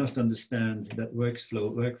librarians. They must understand that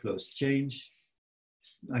workflows change.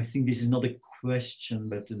 I think this is not a question,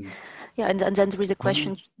 but yeah, and then there is a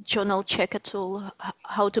question: journal checker tool,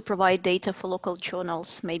 how to provide data for local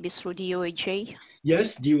journals, maybe through the DOAJ?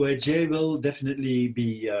 Yes, the DOAJ will definitely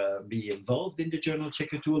be involved in the journal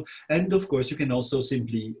checker tool, and of course you can also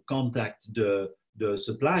simply contact the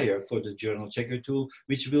supplier for the journal checker tool,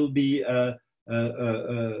 which will be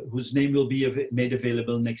whose name will be made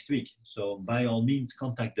available next week. So by all means,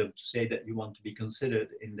 contact them to say that you want to be considered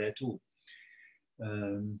in their tool.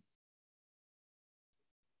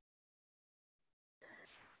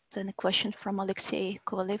 Then a question from Alexei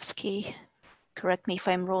Kovalevsky. Correct me if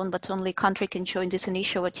I'm wrong, but only country can join this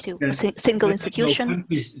initiative. Single institution. No,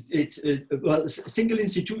 it's well, single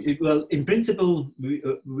institution. Well, in principle,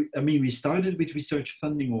 I mean, we started with research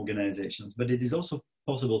funding organizations, but it is also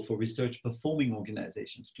possible for research performing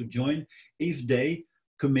organizations to join if they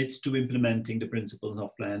commit to implementing the principles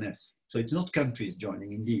of Plan S. So it's not countries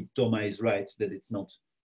joining. Indeed, Thomas is right that it's not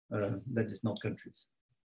countries.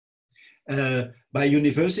 By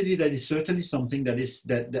university, that is certainly something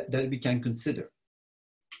that we can consider.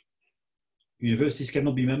 Universities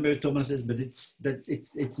cannot be members, Thomas says, but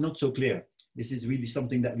it's not so clear. This is really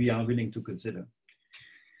something that we are willing to consider.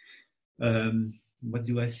 What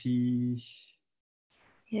do I see?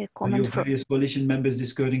 Yeah, Are your comment from various coalition members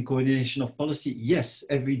discussing coordination of policy? Yes,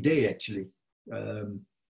 every day actually.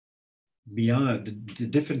 We are, the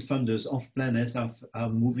different funders of Plan S are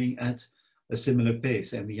moving at a similar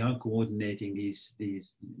pace, and we are coordinating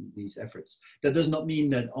these efforts. That does not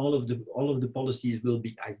mean that all of the policies will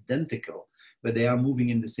be identical, but they are moving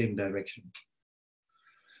in the same direction.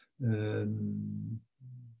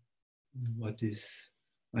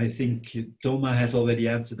 I think Thomas has already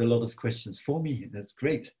answered a lot of questions for me. That's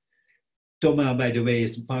great. Thomas, by the way,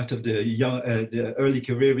 is part of the young, the early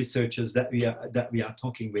career researchers that we are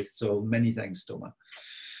talking with. So many thanks, Thomas.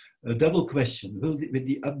 A double question: will it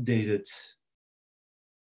be updated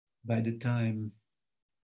by the time?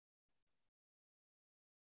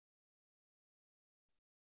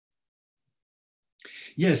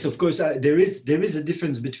 Yes, of course. There is a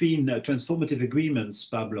difference between transformative agreements,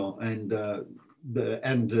 Pablo, and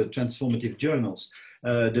transformative journals.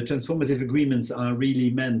 The transformative agreements are really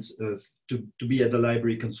meant to be at the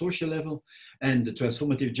library consortia level, and the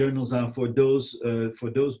transformative journals are for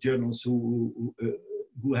those journals who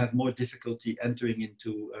have more difficulty entering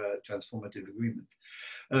into transformative agreement.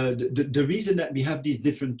 The reason that we have these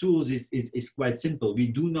different tools is quite simple. We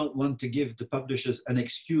do not want to give the publishers an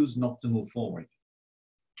excuse not to move forward.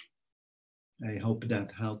 I hope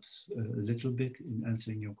that helps a little bit in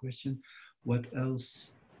answering your question. What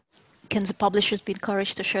else? Can the publishers be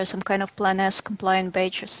encouraged to share some kind of Plan S compliant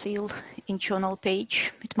badge or seal in journal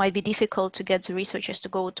page? It might be difficult to get the researchers to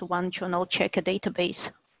go to one journal, check a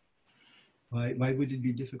database. Why would it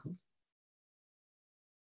be difficult?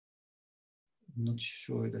 I'm not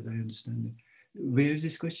sure that I understand it. Where is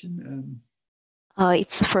this question?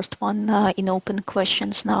 It's the first one in open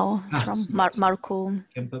questions now from Marco.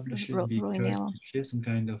 Can publishers be encouraged to share some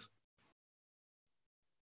kind of?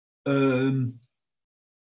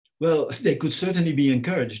 Well, they could certainly be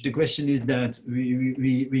encouraged. The question is that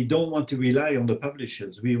we don't want to rely on the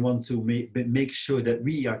publishers. We want to make sure that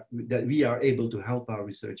we are able to help our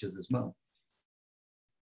researchers as well.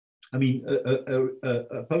 I mean,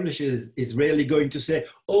 a publisher is rarely going to say,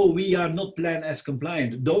 "Oh, we are not Plan S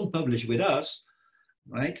compliant. Don't publish with us."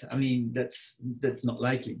 Right? I mean, that's not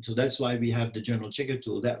likely. So that's why we have the journal checker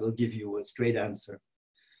tool that will give you a straight answer.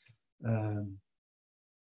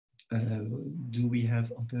 Do we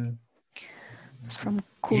have other? From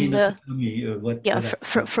Kunle,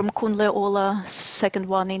 from Kunle Ola, second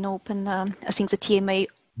one in open. I think the TMA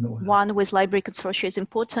one with library consortia is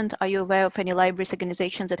important. Are you aware of any libraries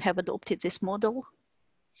organizations that have adopted this model?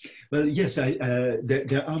 Well, yes,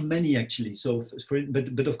 there are many actually. So,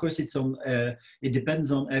 but of course, it's on. It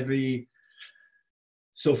depends on every.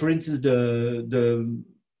 So, for instance, the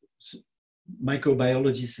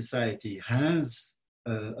Microbiology Society has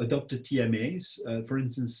adopted TMAs. For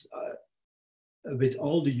instance, with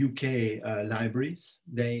all the UK libraries,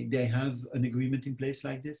 they have an agreement in place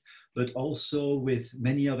like this. But also with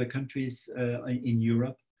many other countries in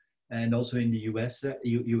Europe. And also in the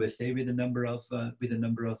USA with a number of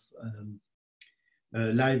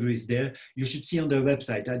libraries there. You should see on their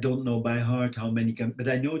website. I don't know by heart how many, but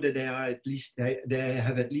I know that they are at least they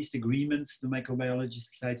have at least agreements. The Microbiology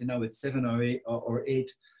Society now with 7 or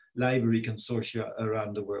 8 library consortia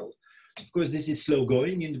around the world. Of course, this is slow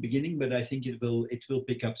going in the beginning, but I think it will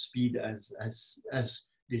pick up speed as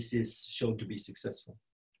this is shown to be successful.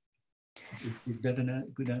 Is that a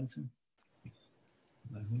good answer?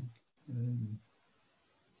 I hope.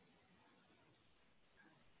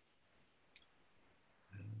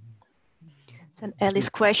 And Ellie's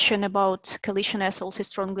question about Coalition S also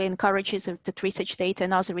strongly encourages that research data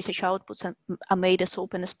and other research outputs are made as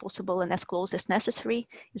open as possible and as close as necessary.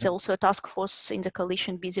 Is there also a task force in the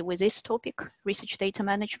coalition busy with this topic, research data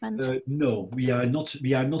management? No, we are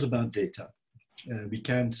not about data. We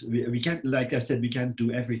can't, like I said, we can't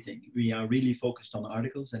do everything. We are really focused on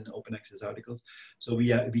articles and open access articles. So we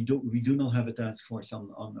do not have a task force on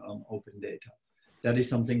open data. That is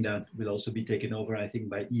something that will also be taken over, I think,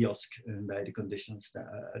 by EOSC and by the conditions that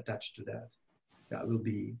are attached to that. That will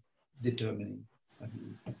be determining, I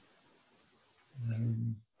believe.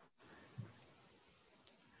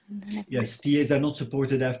 Yes, TAs are not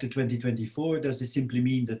supported after 2024. Does it simply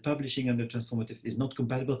mean that publishing under transformative is not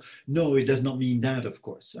compatible? No, it does not mean that, of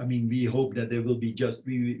course. I mean, we hope that there will be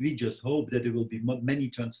we just hope that there will be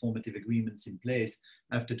many transformative agreements in place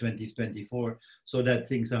after 2024 so that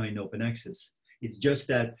things are in open access. It's just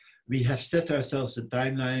that we have set ourselves a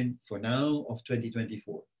timeline for now of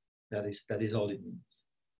 2024. That is all it means.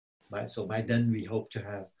 So by then we hope to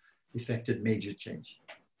have effected major change.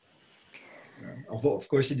 Of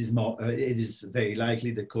course, it is very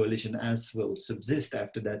likely the coalition as will subsist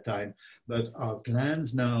after that time, but our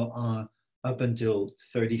plans now are up until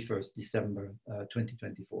 31st December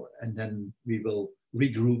 2024, and then we will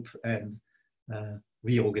regroup and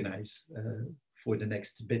reorganize for the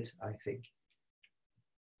next bit, I think.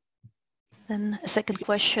 Then a second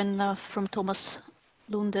question from Thomas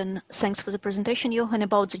Lunden. Thanks for the presentation, Johan,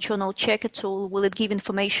 about the journal checker tool. Will it give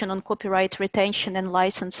information on copyright retention and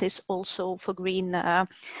licenses also for green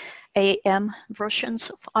AM versions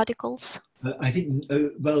of articles? I think,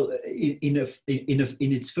 well, in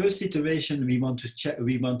its first iteration, we want to check.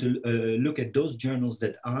 We want to look at those journals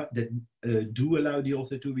that do allow the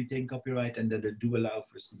author to retain copyright and that do allow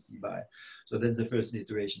for CC BY. So that's the first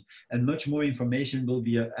iteration, and much more information will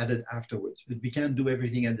be added afterwards. But we can't do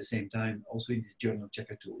everything at the same time. Also, in this journal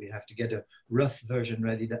checker tool, we have to get a rough version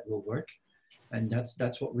ready that will work. And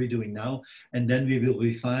that's what we're doing now. And then we will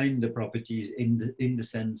refine the properties in the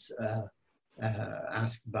sense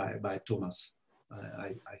asked by Thomas,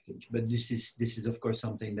 I think. But this is of course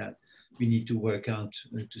something that we need to work out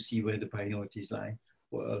to see where the priorities lie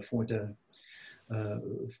for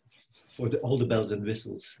all the bells and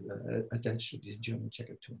whistles attached to this journal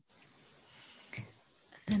checker tool.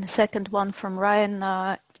 And a second one from Ryan: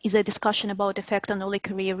 is there discussion about effect on early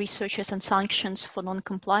career researchers and sanctions for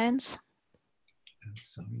non-compliance?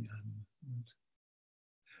 Sorry,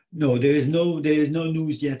 no, there is no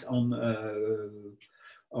news yet on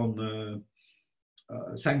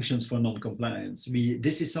sanctions for non-compliance.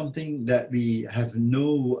 This is something that we have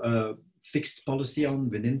no fixed policy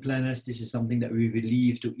on within Plan S. This is something that we will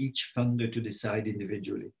leave to each funder to decide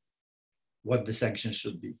individually what the sanctions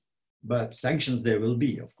should be. But sanctions there will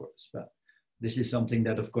be, of course. But this is something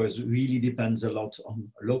that, of course, really depends a lot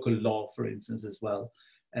on local law, for instance, as well.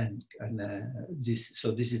 And this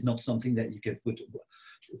is not something that you can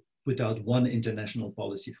put out one international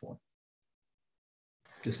policy for.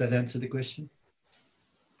 Does that answer the question?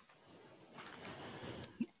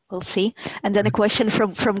 We'll see. And then a question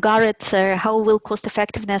from Garrett: how will cost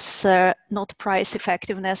effectiveness, not price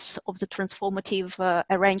effectiveness, of the transformative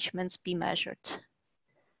arrangements be measured?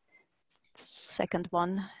 Second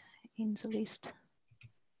one in the list.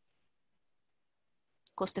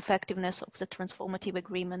 Cost effectiveness of the transformative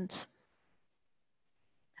agreement.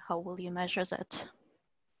 How will you measure that?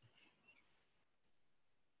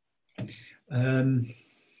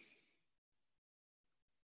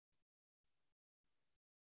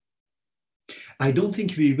 I don't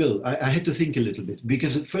think we will. I had to think a little bit,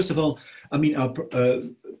 because first of all, I mean,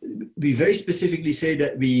 we very specifically say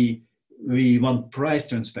that we want price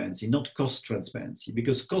transparency, not cost transparency,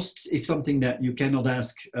 because costs is something that you cannot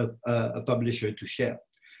ask a publisher to share.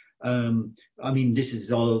 I mean, this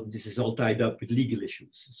is all tied up with legal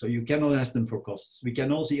issues, so you cannot ask them for costs. We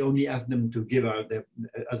can also only ask them to give out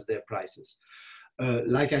us their prices.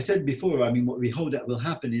 Like I said before, I mean, what we hope that will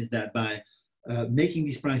happen is that by making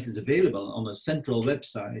these prices available on a central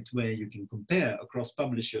website where you can compare across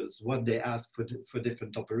publishers what they ask for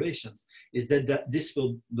different operations, is that this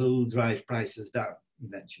will drive prices down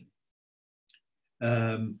eventually.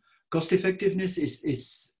 Cost effectiveness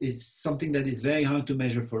is something that is very hard to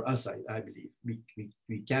measure for us, I believe.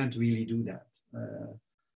 We can't really do that.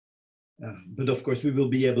 But of course, we will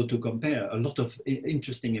be able to compare. A lot of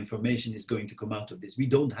interesting information is going to come out of this. We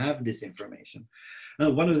don't have this information.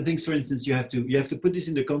 One of the things, for instance, you have to put this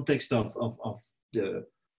in the context of the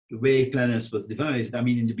way Plan S was devised. I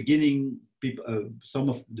mean, in the beginning, some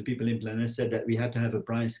of the people in Plan S said that we had to have a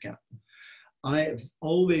price cap. I've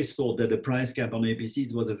always thought that a price cap on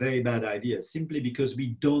APCs was a very bad idea, simply because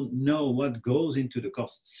we don't know what goes into the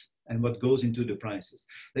costs and what goes into the prices.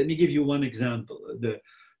 Let me give you one example.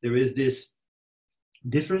 There is this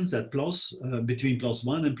difference at PLOS between PLOS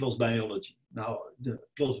 1 and PLOS Biology. Now,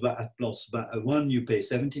 at PLOS 1, you pay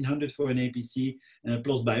 1,700 for an APC, and at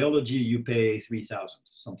PLOS Biology, you pay 3,000,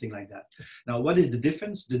 something like that. Now, what is the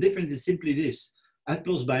difference? The difference is simply this. At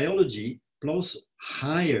PLOS Biology, PLOS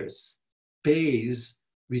pays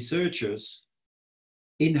researchers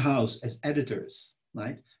in-house as editors,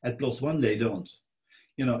 right? At PLOS 1, they don't.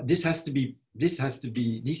 You know, these salaries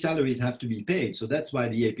have to be paid. So that's why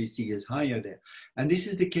the APC is higher there. And this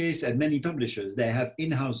is the case at many publishers. They have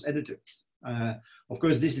in-house editors. Of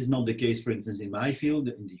course, this is not the case, for instance, in my field,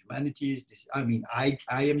 in the humanities. I mean, I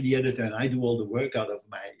am the editor and I do all the work out of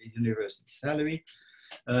my university salary.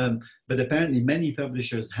 But apparently many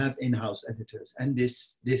publishers have in-house editors, and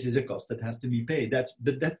this is a cost that has to be paid.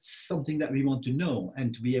 But that's something that we want to know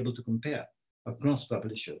and to be able to compare across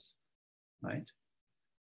publishers, right?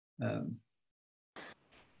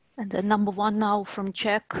 And then number one now from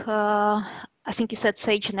Jack. I think you said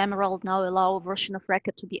Sage and Emerald now allow a version of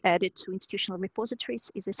record to be added to institutional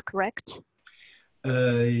repositories. Is this correct?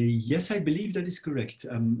 Yes, I believe that is correct.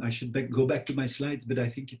 I should go back to my slides, but I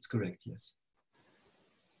think it's correct, yes.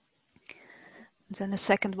 Then a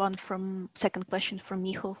second question from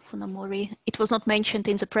Miho Funamori. It was not mentioned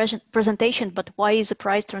in the presentation, but why is the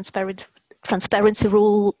price transparency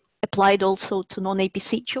rule applied also to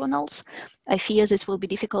non-APC journals? I fear this will be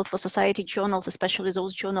difficult for society journals, especially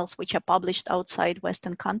those journals which are published outside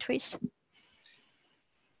Western countries.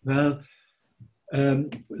 Well,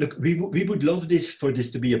 look, we would love for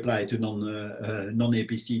this to be applied to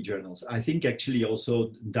non-APC journals. I think actually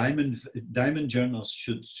also diamond journals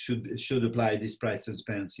should apply this price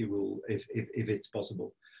transparency rule if it's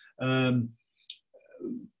possible.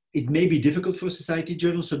 It may be difficult for society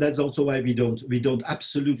journals, so that's also why we don't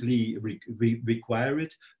absolutely require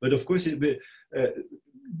it. But of course,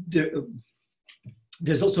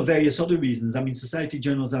 there's also various other reasons. I mean, society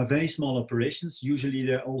journals are very small operations. Usually,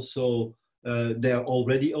 they're also they are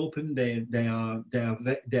already open. They're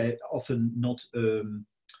often not.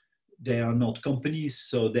 They are not companies,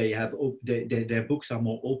 so their books are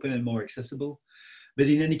more open and more accessible. But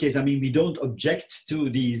in any case, I mean, we don't object to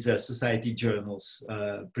these society journals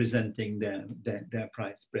presenting their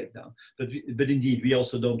price breakdown. But indeed, we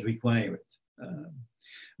also don't require it.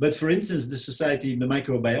 But for instance, the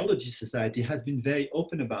Microbiology Society has been very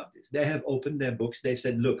open about this. They have opened their books. They've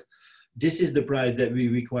said, look, this is the price that we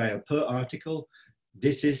require per article.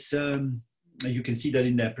 This is, you can see that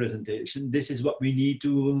in their presentation. This is what we need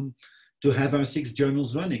to have our 6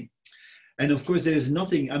 journals running. And of course, there is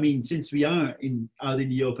nothing, I mean, since we are out in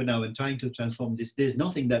the open now and trying to transform this, there's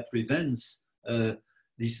nothing that prevents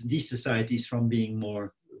these societies from being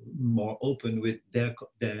more open with their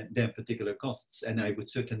particular costs. And I would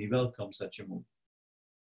certainly welcome such a move.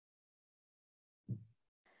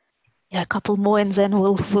 Yeah, a couple more and then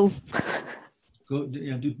we'll have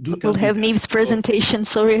Niamh's presentation.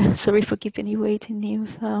 Sorry for keeping you waiting,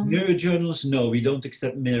 Niamh. Mirror journals, no, we don't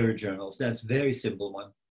accept mirror journals. That's a very simple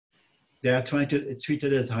one. They are trying to treat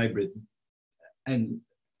it as hybrid, and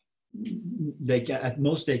at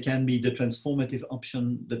most they can be the transformative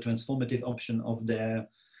option of their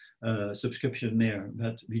subscription mirror,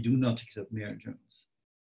 but we do not accept mirror journals.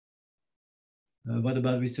 What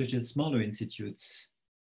about research at smaller institutes?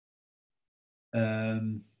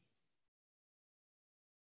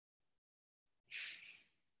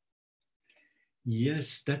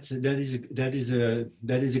 Yes, that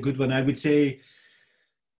is a good one. I would say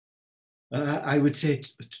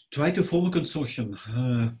try to form a consortium.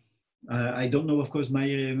 I don't know, of course,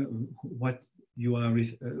 what you are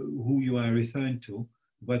who you are referring to,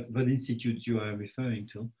 what institutes you are referring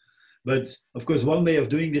to. But of course, one way of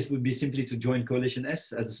doing this would be simply to join Coalition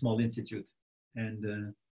S as a small institute,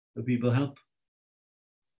 and people help.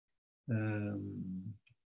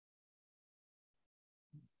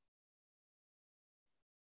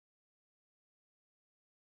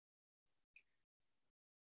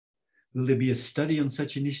 Will there be a study on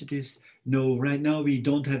such initiatives? No, right now we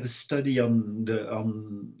don't have a study on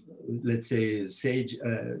let's say Sage,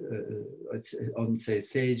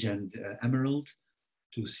 Sage and Emerald,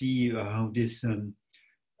 to see how this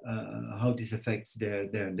affects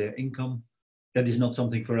their income. That is not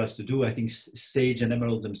something for us to do. I think Sage and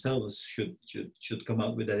Emerald themselves should come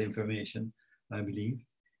out with that information, I believe.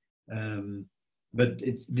 But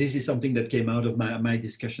this is something that came out of my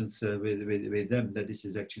discussions with them, that this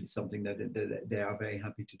is actually something that they are very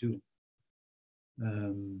happy to do.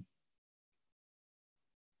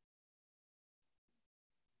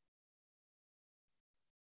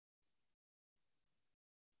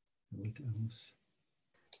 What else?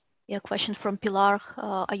 Yeah, question from Pilar.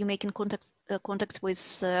 Are you making contacts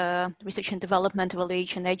with research and development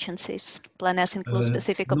evaluation agencies? Plan S includes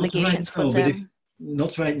specific obligations for them?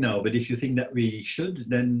 Not right now, but if you think that we should,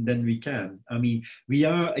 then we can. I mean, we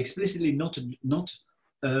are explicitly not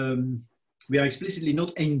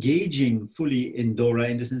engaging fully in DORA,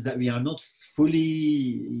 in the sense that we are not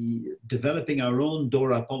fully developing our own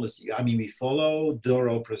DORA policy. I mean, we follow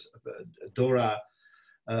DORA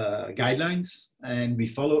guidelines, and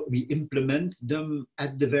we implement them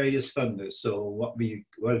at the various funders. So what we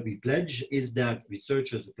pledge is that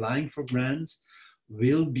researchers applying for grants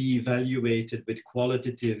will be evaluated with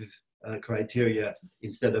qualitative criteria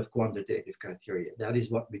instead of quantitative criteria. That is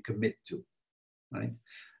what we commit to, right?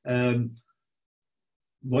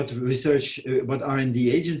 What R&D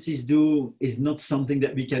agencies do is not something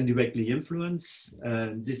that we can directly influence.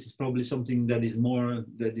 This is probably something that is more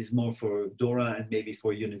for DORA and maybe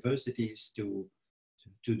for universities to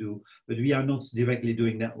to do, but we are not directly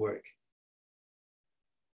doing that work.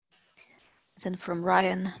 Then from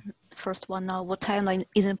Ryan, first one now, what timeline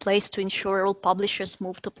is in place to ensure all publishers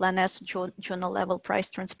move to Plan S journal level price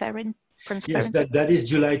transparency? Yes, that is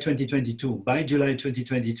July 2022. By July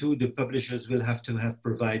 2022, the publishers will have to have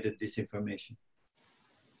provided this information.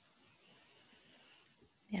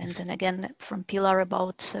 And then again from Pilar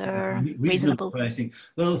about reasonable pricing.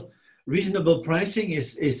 Well, reasonable pricing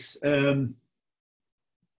is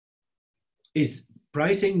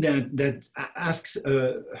pricing that asks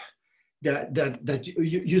that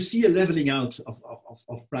you see a leveling out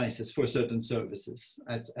of prices for certain services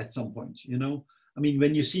at some point, you know. I mean,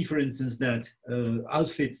 when you see, for instance, that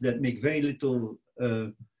outfits that make very little,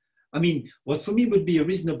 I mean, what for me would be a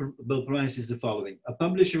reasonable price is the following: a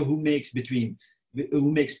publisher who makes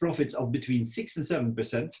profits of between 6 and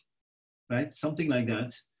 7%, right? Something like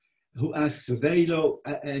that, who asks a very low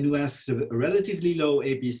and who asks a relatively low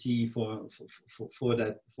APC for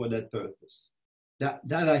that purpose.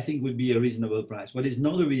 That I think would be a reasonable price. What is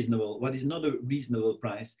not a reasonable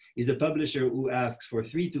price is a publisher who asks for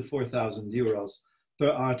 3,000 to 4,000 euros per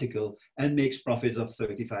article and makes profit of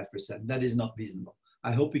 35%. That is not reasonable.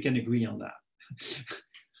 I hope we can agree on that.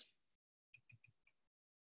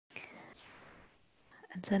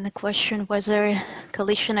 And then the question whether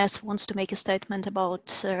Coalition S wants to make a statement about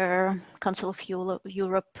Council of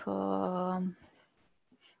Europe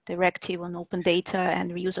directive on open data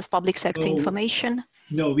and reuse of public sector information?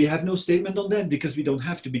 No, we have no statement on that because we don't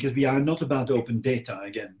have to, because we are not about open data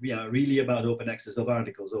again. We are really about open access of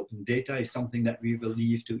articles. Open data is something that we will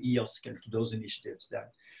leave to EOSC and to those initiatives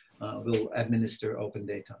that will administer open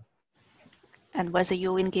data. And whether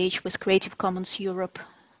you engage with Creative Commons Europe?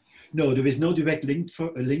 No, there is no direct link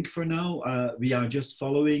for now. We are just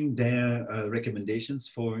following their recommendations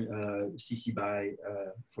for CC BY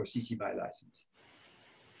license.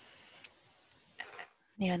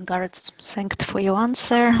 Yeah, and Gareth, thanked for your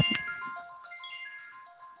answer.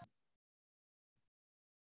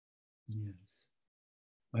 Yes.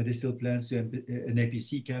 Are there still plans to an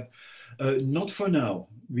APC cap? Not for now.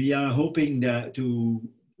 We are hoping that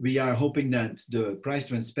the price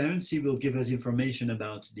transparency will give us information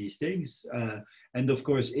about these things. And of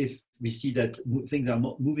course, if we see that things are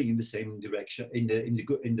not moving in the same direction,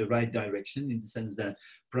 in the right direction, in the sense that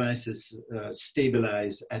prices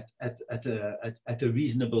stabilize at a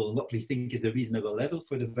reasonable, what we think is a reasonable level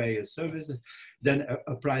for the various services, then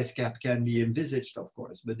a price cap can be envisaged, of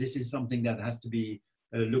course. But this is something that has to be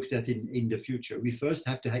looked at in the future. We first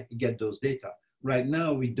have to get those data. Right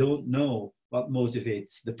now, we don't know what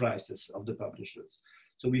motivates the prices of the publishers.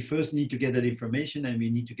 So we first need to get that information, and we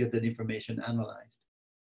need to get that information analyzed.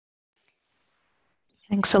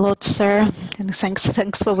 Thanks a lot, sir. And thanks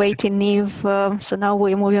for waiting, Niamh. So now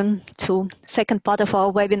we're moving to the second part of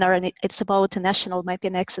our webinar, and it's about a national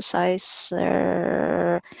mapping exercise,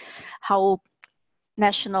 how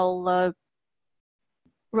national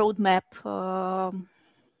roadmap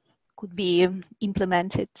could be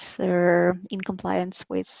implemented in compliance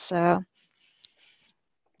with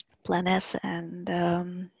Plan S, and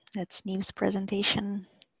that's Niamh's presentation.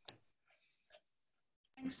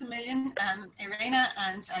 Thanks a million, Irena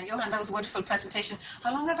and Johan. That was a wonderful presentation.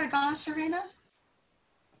 How long have I got, Irena?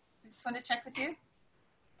 I just want to check with you.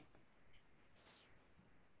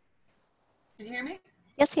 Can you hear me?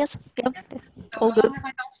 Yes. Yeah. Yes. So how long have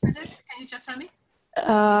I got for this? Can you just tell me?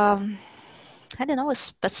 I don't know,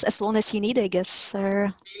 as long as you need, I guess.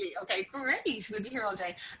 Really? Okay, great. We'll be here all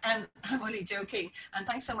day. I'm only joking. And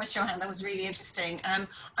thanks so much, Johan. That was really interesting.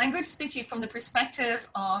 I'm going to speak to you from the perspective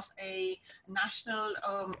of a national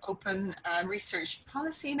open research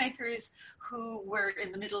policymakers who were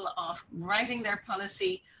in the middle of writing their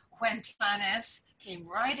policy when Plan S came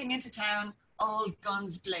riding into town, all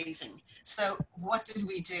guns blazing. So what did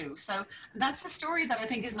we do? So that's a story that I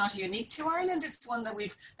think is not unique to Ireland. It's one that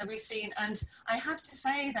we've seen, and I have to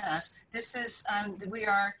say that this is we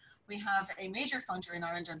have a major funder in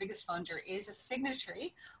Ireland. Our biggest funder is a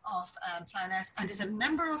signatory of Plan S and is a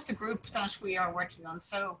member of the group that we are working on.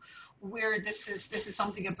 So this is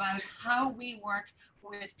something about how we work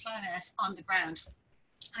with Plan S on the ground.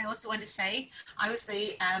 I also want to say I was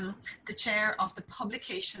the chair of the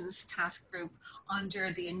publications task group under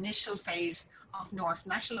the initial phase of North,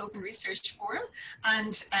 National Open Research Forum,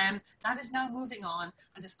 and that is now moving on,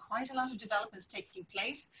 and there's quite a lot of developments taking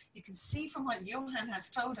place. You can see from what Johan has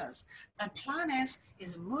told us that Plan S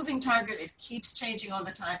is a moving target. It keeps changing all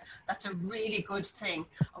the time. That's a really good thing.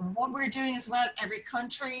 And what we're doing as well, every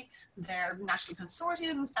country, their national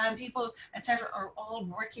consortium people, etc., are all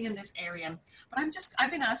working in this area. But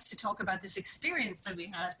I've been asked to talk about this experience that we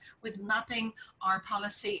had with mapping our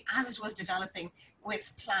policy as it was developing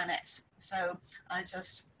with Plan S. So I'll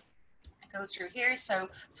just go through here. So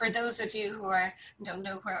for those of you who don't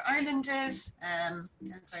know where Ireland is,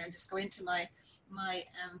 sorry, I'll just go into my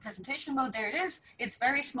presentation mode. There it is. It's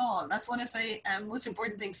very small. That's one of the most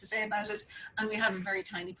important things to say about it. And we have a very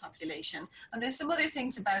tiny population. And there's some other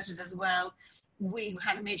things about it as well. We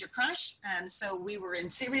had a major crash, so we were in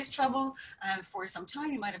serious trouble for some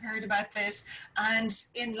time. You might have heard about this. And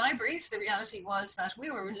in libraries, the reality was that we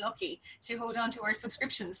were lucky to hold on to our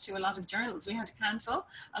subscriptions to a lot of journals. We had to cancel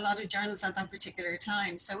a lot of journals at that particular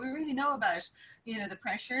time. So we really know about, you know, the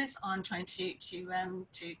pressures on trying to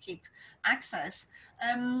keep access.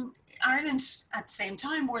 Ireland, at the same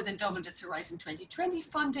time, more than doubled its Horizon 2020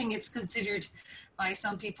 funding. It's considered by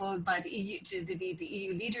some people, by the EU, to be the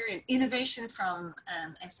EU leader in innovation from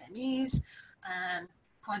SMEs.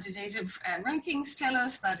 Quantitative rankings tell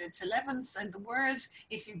us that it's 11th in the world,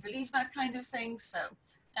 if you believe that kind of thing. So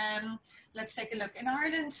let's take a look. In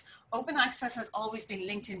Ireland, open access has always been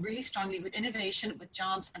linked in really strongly with innovation, with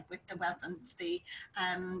jobs, and with the wealth and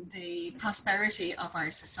the prosperity of our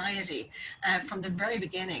society. From the very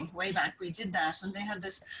beginning, way back, we did that, and they had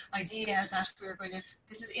this idea that we were going to,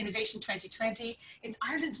 this is Innovation 2020, it's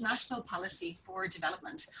Ireland's national policy for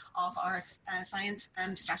development of our science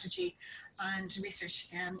strategy and research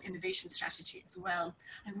innovation strategy as well.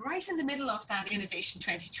 And right in the middle of that Innovation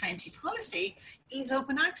 2020 policy is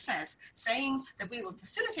open access, saying that we will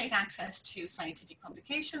facilitate access to scientific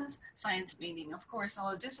publications, science meaning, of course,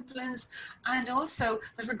 all disciplines, and also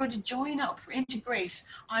that we're going to join up, integrate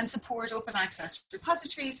and support open access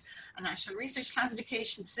repositories, a national research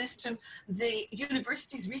classification system, the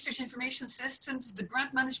university's research information systems, the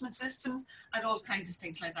grant management systems, and all kinds of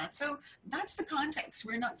things like that. So that's the context.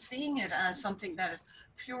 We're not seeing it as something that is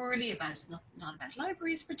purely about, it's not about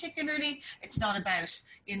libraries particularly, it's not about,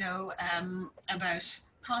 you know, about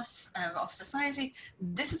costs of society.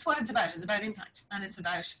 This is what it's about impact, and it's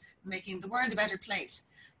about making the world a better place.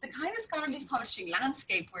 The kind of scholarly publishing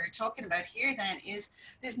landscape we're talking about here then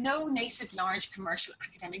is there's no native large commercial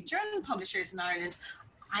academic journal publishers in Ireland.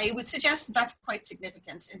 I would suggest that's quite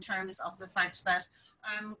significant in terms of the fact that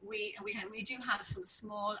we do have some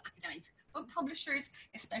small academic book publishers,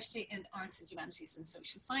 especially in arts and humanities and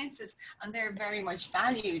social sciences, and they're very much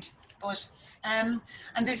valued. But and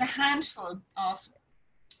there's a handful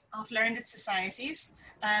of learned societies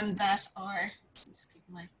that are, just keep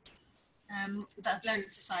my that learned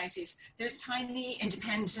societies. There's tiny,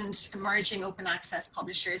 independent, emerging open access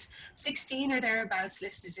publishers. 16 or thereabouts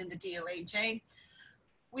listed in the DOAJ.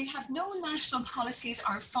 We have no national policies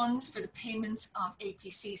or funds for the payments of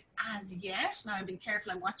APCs as yet. Now, I've been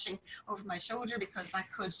careful, I'm watching over my shoulder because that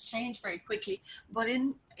could change very quickly. But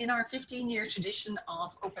in our 15-year tradition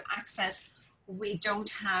of open access, we don't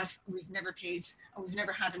have, we've never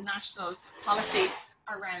had a national policy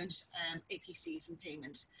around APCs and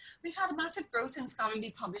payment. We've had a massive growth in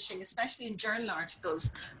scholarly publishing, especially in journal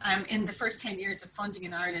articles, in the first 10 years of funding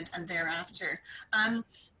in Ireland and thereafter.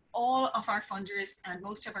 All of our funders and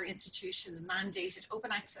most of our institutions mandated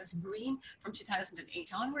open access green from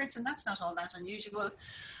 2008 onwards, and that's not all that unusual.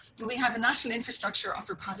 We have a national infrastructure of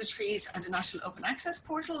repositories and a national open access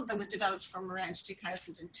portal that was developed from around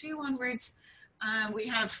 2002 onwards. We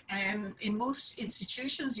have, in most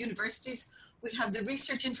institutions, universities, we have the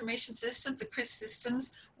research information system, the CRIS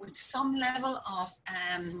systems, with some level of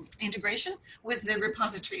integration with the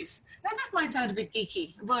repositories. Now that might sound a bit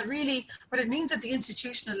geeky, but really what it means at the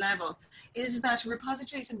institutional level is that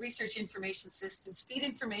repositories and research information systems feed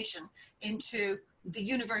information into the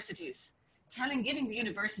universities, giving the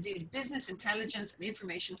universities business intelligence and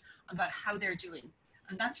information about how they're doing.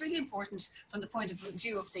 And that's really important from the point of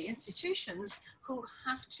view of the institutions who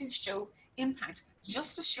have to show impact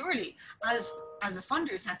just as surely as the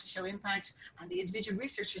funders have to show impact and the individual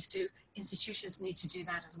researchers do. Institutions need to do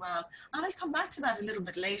that as well. And I'll come back to that a little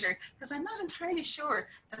bit later because I'm not entirely sure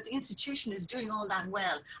that the institution is doing all that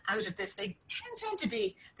well out of this. They can tend to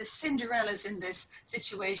be the Cinderellas in this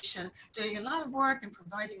situation, doing a lot of work and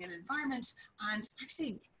providing an environment and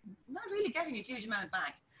actually not really getting a huge amount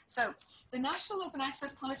back. So the national open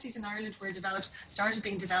access policies in Ireland were started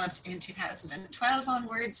being developed in 2012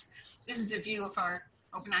 onwards. This is a view of our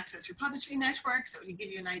open access repository network, so it'll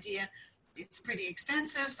give you an idea it's pretty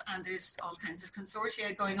extensive, and there's all kinds of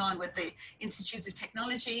consortia going on with the Institutes of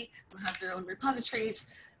Technology, who have their own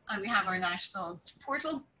repositories, and we have our national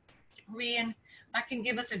portal, RIAN, that can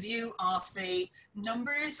give us a view of the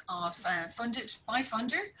numbers of funded by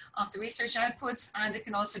funder of the research outputs, and it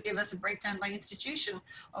can also give us a breakdown by institution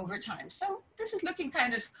over time. So this is looking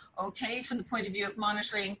kind of okay from the point of view of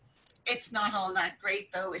monitoring. It's not all that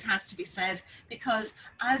great, though, it has to be said, because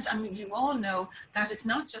as you all know, that it's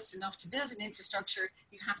not just enough to build an infrastructure,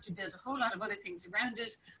 you have to build a whole lot of other things around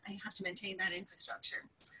it, and you have to maintain that infrastructure.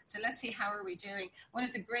 So let's see, how are we doing? One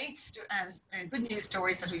of the great good news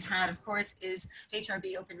stories that we've had, of course, is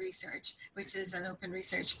HRB Open Research, which is an open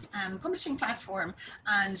research publishing platform,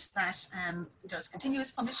 and that does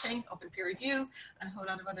continuous publishing, open peer review, and a whole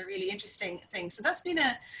lot of other really interesting things. So that's been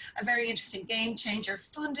a very interesting game changer,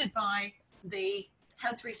 funded by the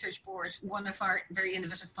Health Research Board, one of our very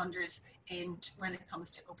innovative funders when it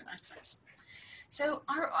comes to open access. So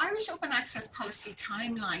our Irish open access policy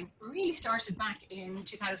timeline really started back in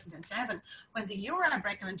 2007, when the EURAB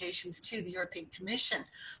recommendations to the European Commission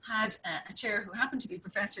had a chair who happened to be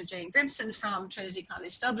Professor Jane Grimson from Trinity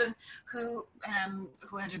College Dublin, who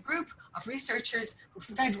had a group of researchers who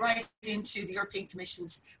fed right into the European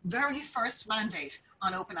Commission's very first mandate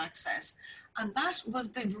on open access. And that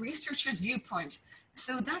was the researcher's viewpoint.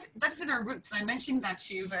 So that's in our roots. And I mentioned that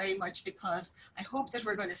to you very much because I hope that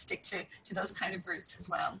we're going to stick to those kind of roots as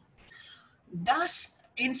well. That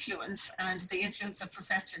influence, and the influence of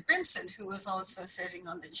Professor Grimson, who was also sitting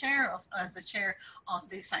on the chair as the chair of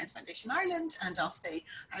the Science Foundation Ireland and of the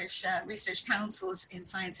Irish Research Councils in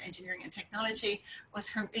Science, Engineering and Technology,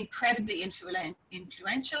 was incredibly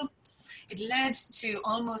influential. It led to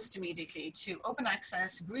almost immediately to open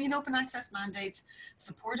access, green open access mandates,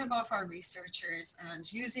 supportive of our researchers,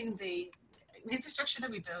 and using the infrastructure that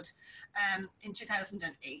we built in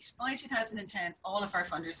 2008. By 2010, all of our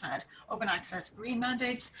funders had open access green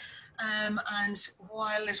mandates. And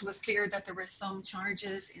while it was clear that there were some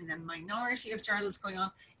charges in the minority of journals going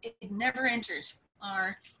on, it never entered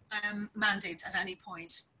our mandates at any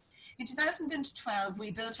point. In 2012, we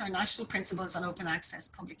built our National Principles on Open Access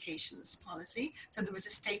Publications policy. So there was a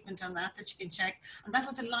statement on that you can check, and that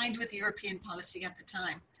was aligned with European policy at the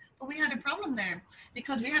time. But we had a problem there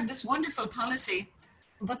because we had this wonderful policy,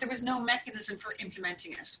 but there was no mechanism for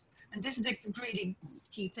implementing it. And this is a really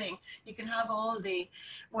key thing. You can have all the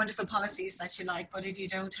wonderful policies that you like, but if you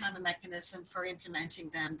don't have a mechanism for implementing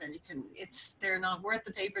them, then they're not worth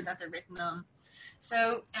the paper that they're written on.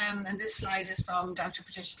 So, and this slide is from Dr.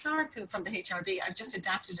 Patricia Clark, from the HRB. I've just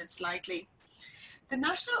adapted it slightly. The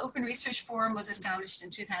National Open Research Forum was established in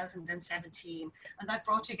 2017, and that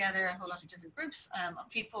brought together a whole lot of different groups of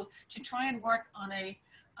people to try and work on a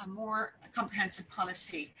more comprehensive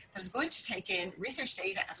policy that is going to take in research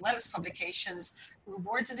data as well as publications,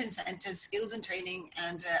 rewards and incentives, skills and training,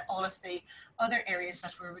 and all of the other areas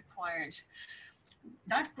that were required.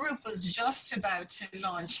 That group was just about to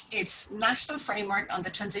launch its national framework on the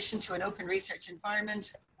transition to an open research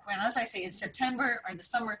environment when, as I say, in September or the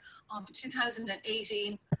summer of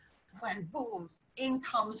 2018, when boom, in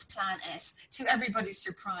comes Plan S, to everybody's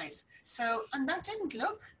surprise. So, and that didn't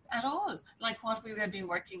look at all like what we had been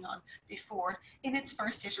working on before in its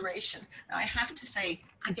first iteration. Now, I have to say,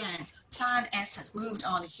 again, Plan S has moved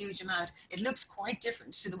on a huge amount. It looks quite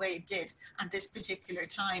different to the way it did at this particular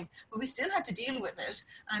time, but we still had to deal with it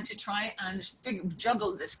and to try and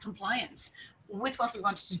juggle this compliance with what we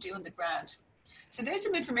wanted to do on the ground. So there's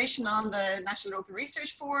some information on the National Open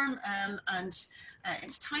Research Forum and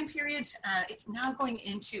its time period. It's now going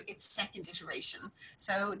into its second iteration.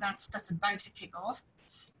 So that's about to kick off.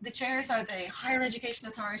 The chairs are the Higher Education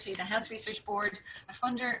Authority, the Health Research Board, a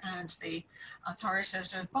funder, and the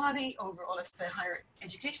authoritative body over all of the higher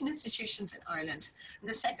education institutions in Ireland. And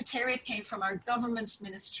the Secretariat came from our Government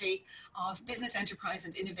Ministry of Business, Enterprise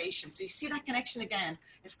and Innovation. So you see that connection again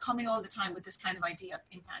is coming all the time with this kind of idea of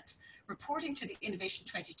impact. Reporting to the Innovation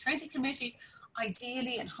 2020 Committee,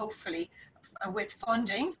 ideally and hopefully with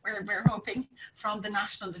funding, we're hoping, from the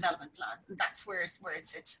National Development Plan. And that's where it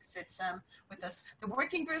sits with us. The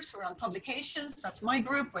working groups were on publications. That's my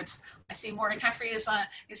group, which I see Maura Caffrey is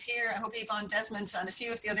here. I hope Yvonne Desmond and a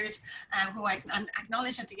few of the others who I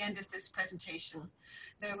acknowledge at the end of this presentation.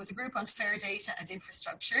 There was a group on fair data and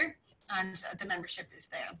infrastructure, and the membership is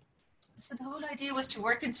there. So the whole idea was to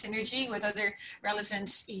work in synergy with other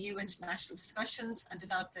relevant EU and national discussions and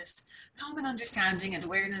develop this common understanding and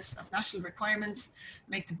awareness of national requirements,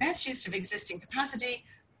 make the best use of existing capacity,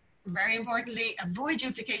 very importantly, avoid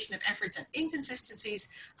duplication of efforts and inconsistencies,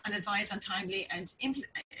 and advise on timely and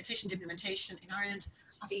efficient implementation in Ireland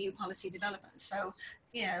of EU policy development. So,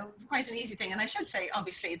 you know, quite an easy thing. And I should say,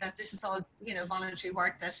 obviously, that this is all, you know, voluntary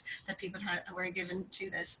work that people were given to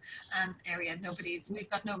this area. We've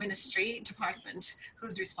got no ministry department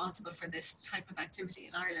who's responsible for this type of activity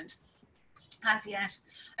in Ireland as yet.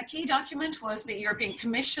 A key document was the European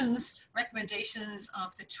Commission's recommendations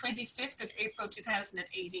of the 25th of April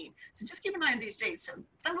 2018. So just keep an eye on these dates. So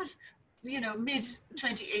that was, you know, mid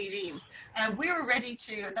 2018. We were ready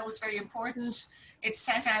to, and that was very important. It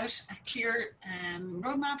set out a clear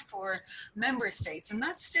roadmap for member states, and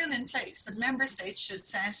that's still in place, that member states should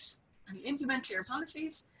set and implement clear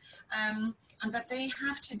policies, and that they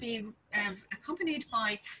have to be accompanied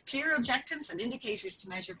by clear objectives and indicators to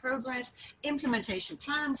measure progress, implementation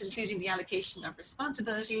plans, including the allocation of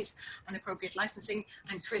responsibilities and appropriate licensing,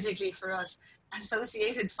 and critically for us,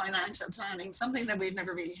 associated financial planning, something that we've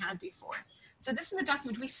never really had before. So this is a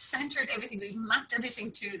document, we centered everything, we mapped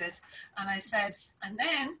everything to this, and I said, and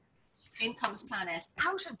then in comes Plan S,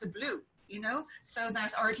 out of the blue. You know, so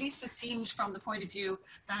that, or at least it seemed from the point of view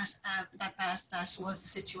that that was the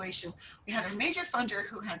situation. We had a major funder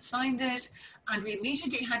who had signed it, and we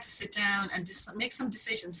immediately had to sit down and make some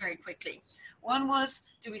decisions very quickly. One was,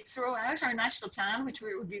 do we throw out our national plan, which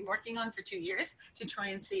we would be working on for 2 years, to try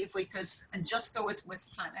and see if we could, and just go with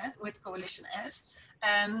Plan S, with Coalition S?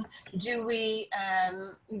 Do we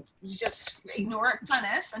just ignore Plan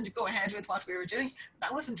S and go ahead with what we were doing?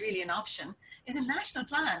 That wasn't really an option. In a national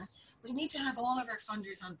plan, we need to have all of our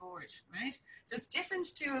funders on board, right? So it's different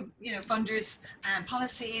to, you know, funders'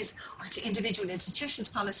 policies or to individual institutions'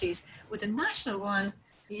 policies. With a national one,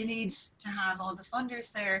 you need to have all the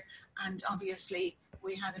funders there, and obviously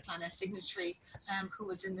we had a Plan S signatory who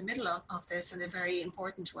was in the middle of this, and a very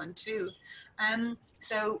important one too.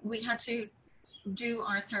 So we had to do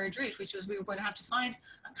our third route, which was we were going to have to find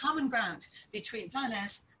a common ground between Plan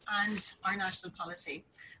S and our national policy.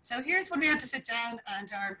 So here's what we had to sit down, and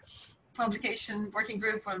our publication working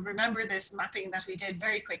group will remember this mapping that we did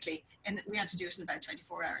very quickly, and we had to do it in about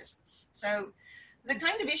 24 hours. So the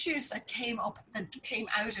kind of issues that came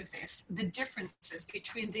out of this, the differences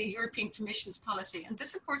between the European Commission's policy, and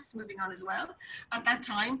this of course is moving on as well, at that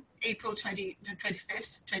time, April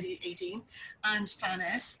 25th, 2018, and Plan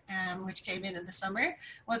S, which came in the summer,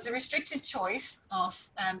 was the restricted choice of,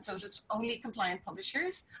 so it was only compliant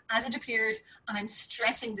publishers as it appeared, and I'm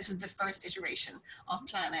stressing this is the first iteration of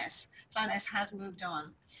Plan S. Plan S has moved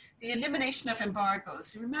on. The elimination of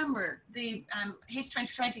embargoes. Remember, the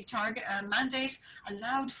H2020 target mandate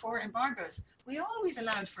allowed for embargoes. We always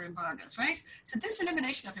allowed for embargoes, right? So this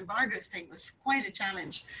elimination of embargoes thing was quite a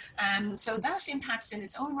challenge. So that impacts in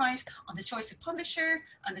its own right on the choice of publisher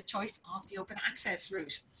and the choice of the open access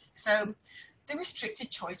route. So the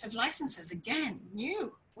restricted choice of licenses, again,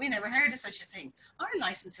 new. We never heard of such a thing. Our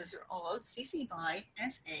licenses are all CC BY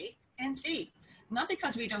SA NC. Not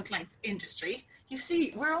because we don't like industry. You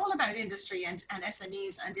see, we're all about industry and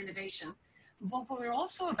SMEs and innovation. But what we're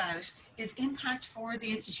also about is impact for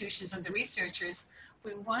the institutions and the researchers.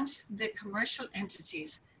 We want the commercial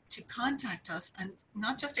entities to contact us and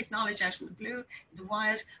not just acknowledge out in the blue, in the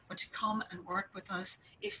wild, but to come and work with us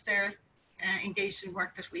if they're engaged in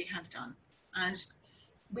work that we have done. And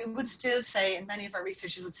we would still say, and many of our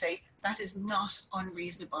researchers would say, that is not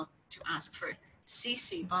unreasonable to ask for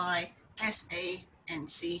CC BY SA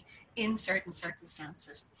NC in certain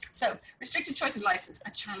circumstances. So restricted choice of license,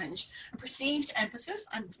 a challenge, a perceived emphasis,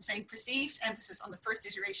 I'm saying perceived emphasis on the first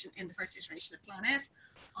iteration, in the first iteration of Plan S,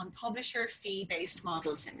 on publisher fee-based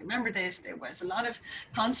models. And remember this, there was a lot of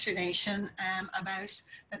consternation about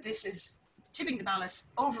that this is tipping the balance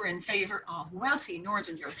over in favour of wealthy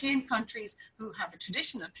Northern European countries who have a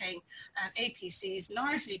tradition of paying APCs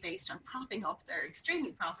largely based on propping up their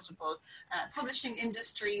extremely profitable publishing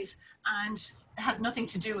industries, and it has nothing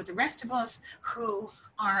to do with the rest of us who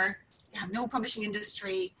have no publishing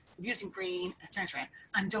industry, using green, etc.,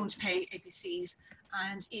 and don't pay APCs.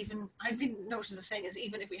 And even, I've been noticed as saying is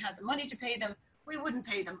even if we had the money to pay them, we wouldn't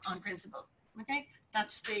pay them on principle. Okay,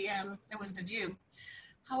 that's the, that was the view.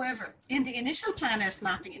 However, in the initial Plan S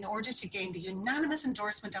mapping, in order to gain the unanimous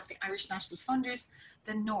endorsement of the Irish national funders,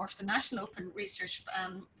 the NORF, the National Open Research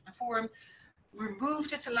Forum,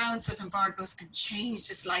 removed its allowance of embargoes and changed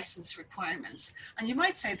its license requirements. And you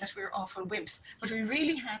might say that we're awful wimps, but we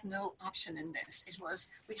really had no option in this. It was,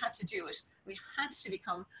 we had to do it. We had to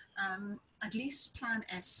become at least Plan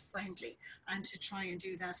S friendly and to try and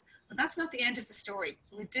do that. But that's not the end of the story.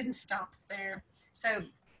 We didn't stop there. So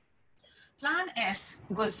Plan S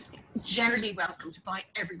was generally welcomed by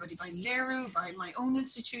everybody, by LERU, by my own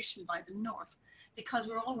institution, by the North, because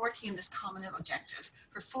we're all working in this common objective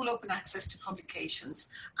for full open access to publications.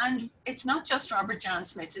 And it's not just Robert Jan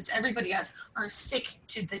Smits, it's everybody else are sick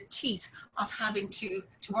to the teeth of having to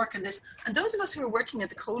work on this. And those of us who are working at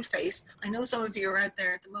the coalface, I know some of you are out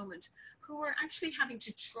there at the moment, who are actually having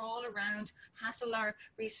to trawl around, hassle our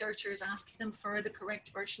researchers, asking them for the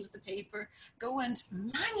correct version of the paper, go and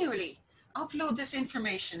manually upload this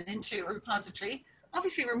information into a repository.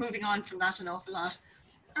 Obviously, we're moving on from that an awful lot.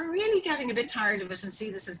 Are really getting a bit tired of it and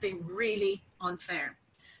see this as being really unfair.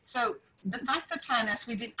 So the fact that Plan S,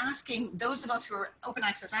 we've been asking, those of us who are open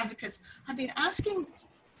access advocates have been asking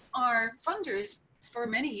our funders for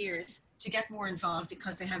many years to get more involved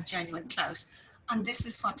because they have genuine clout. And this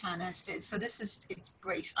is what Plan S did. So it's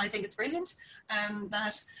great. I think it's brilliant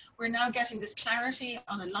that we're now getting this clarity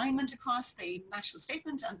on alignment across the national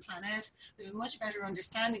statement and Plan S. We have a much better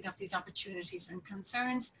understanding of these opportunities and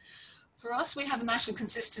concerns. For us, we have a national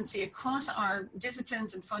consistency across our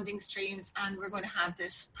disciplines and funding streams, and we're going to have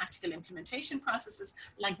this practical implementation processes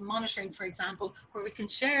like monitoring, for example, where we can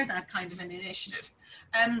share that kind of an initiative.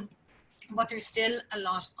 But there's still a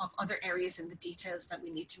lot of other areas in the details that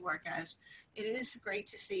we need to work out. It is great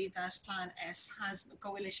to see that Plan S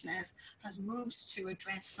Coalition S has moved to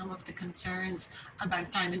address some of the concerns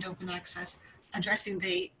about Diamond Open Access, addressing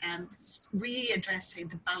readdressing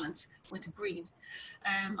the balance with green.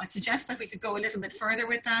 I'd suggest that we could go a little bit further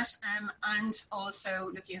with that and also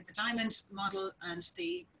looking at the Diamond model and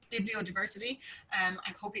the bibliodiversity. I'm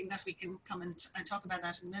hoping that we can come and talk about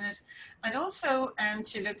that in a minute. And also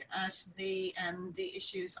to look at the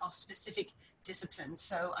issues of specific disciplines.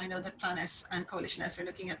 So I know that Plan S and Coalition S are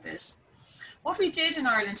looking at this. What we did in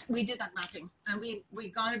Ireland, we did that mapping, and we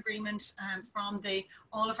got agreement from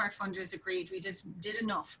all of our funders agreed. We did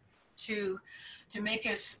enough to make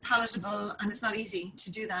it palatable, and it's not easy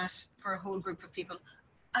to do that for a whole group of people.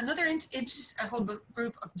 A whole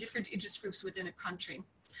group of different interest groups within a country.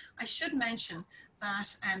 I should mention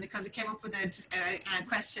that because it came up with a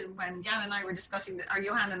question when Jan and I were discussing, or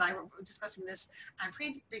Johan and I were discussing this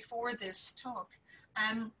before this talk.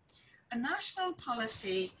 A national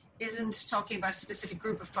policy isn't talking about a specific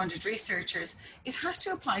group of funded researchers. It has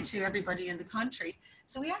to apply to everybody in the country.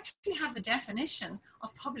 So we actually have a definition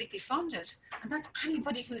of publicly funded, and that's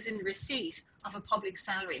anybody who's in receipt of a public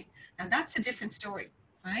salary. Now that's a different story.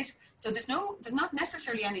 Right? So there's not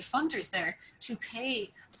necessarily any funders there to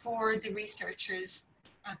pay for the researchers'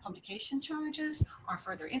 publication charges or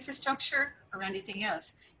for their infrastructure or anything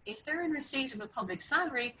else. If they're in receipt of a public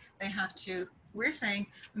salary, they have to, we're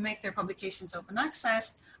saying, make their publications open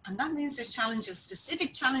access, and that means there's challenges,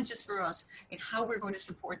 specific challenges for us in how we're going to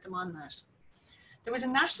support them on that. There was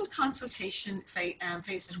a national consultation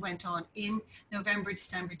phase that went on in November,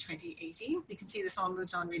 December 2018. You can see this all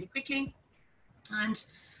moved on really quickly. And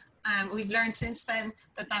we've learned since then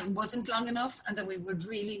that that wasn't long enough and that we would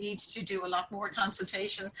really need to do a lot more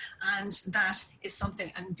consultation, and that is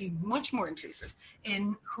something, and be much more inclusive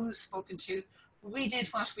in who's spoken to. We did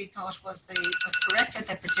what we thought was correct at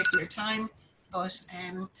that particular time, but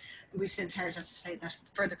we've since heard, as I say, that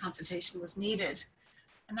further consultation was needed.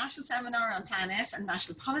 A national seminar on Plan S and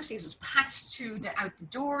national policies was packed out the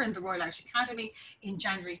door in the Royal Irish Academy in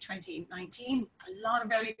January 2019. A lot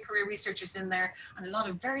of early career researchers in there, and a lot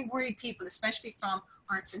of very worried people, especially from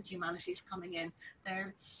arts and humanities, coming in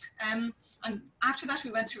there. And after that,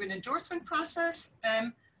 we went through an endorsement process.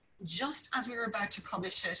 Just as we were about to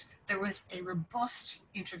publish it, there was a robust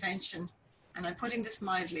intervention, and I'm putting this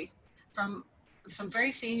mildly, from some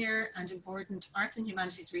very senior and important arts and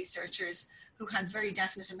humanities researchers who had very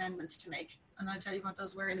definite amendments to make. And I'll tell you what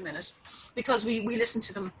those were in a minute, because we listened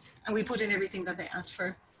to them and we put in everything that they asked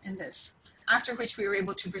for in this. After which we were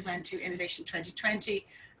able to present to Innovation 2020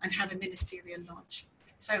 and have a ministerial launch.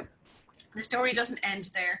 So the story doesn't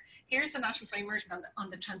end there. Here's the national framework on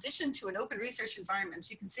the transition to an open research environment.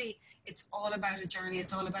 You can see it's all about a journey,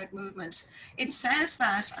 it's all about movement. It says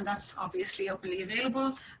that, and that's obviously openly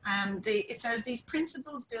available, it says these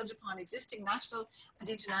principles build upon existing national and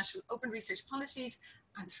international open research policies,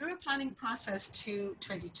 and through a planning process to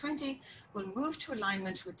 2020, will move to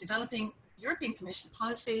alignment with developing European Commission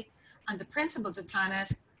policy and the principles of Plan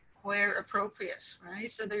S where appropriate, right?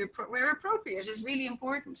 So where appropriate is really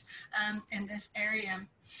important in this area.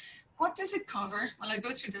 What does it cover? Well, I'll go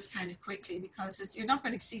through this kind of quickly because you're not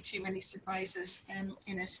going to see too many surprises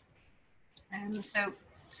in it. So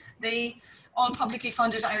All publicly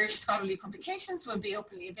funded Irish scholarly publications will be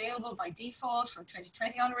openly available by default from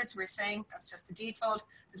 2020 onwards. We're saying that's just the default.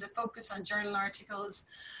 There's a focus on journal articles.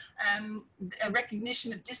 A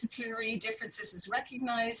recognition of disciplinary differences is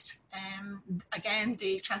recognized. Again,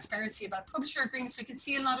 the transparency about publisher agreements. We can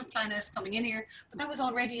see a lot of Plan S coming in here, but that was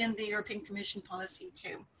already in the European Commission policy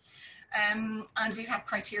too. And we have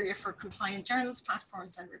criteria for compliant journals,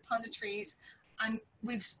 platforms and repositories. And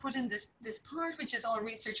we've put in this part, which is all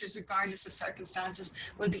researchers, regardless of circumstances,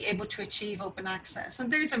 will be able to achieve open access.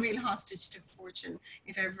 And there's a real hostage to fortune,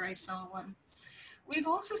 if ever I saw one. We've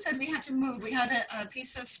also said we had to move. We had a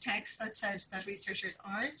piece of text that said that researchers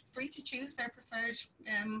are free to choose their preferred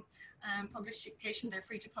publication. They're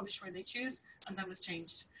free to publish where they choose, and that was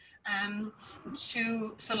changed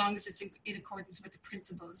to so long as it's in accordance with the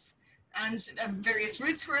principles. And various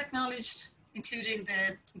routes were acknowledged, including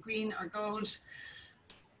the green or gold.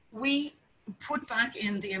 We put back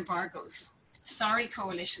in the embargoes. Sorry,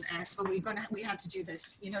 Coalition S, but we had to do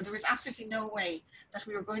this. You know, there was absolutely no way that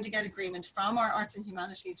we were going to get agreement from our arts and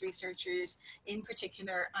humanities researchers in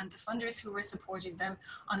particular and the funders who were supporting them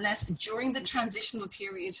unless during the transitional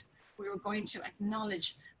period we were going to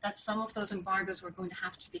acknowledge that some of those embargoes were going to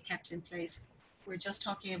have to be kept in place. We're just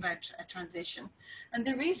talking about a transition. And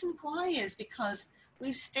the reason why is because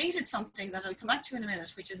we've stated something that I'll come back to in a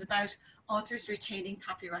minute, which is about authors retaining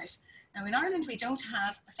copyright. Now in Ireland, we don't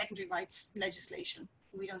have a secondary rights legislation.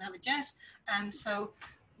 We don't have it yet. So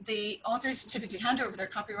the authors typically hand over their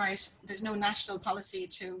copyright. There's no national policy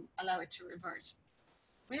to allow it to revert.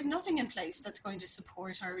 We have nothing in place that's going to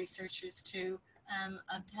support our researchers to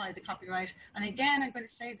apply the copyright. And again, I'm going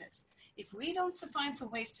to say this. If we don't find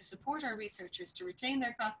some ways to support our researchers to retain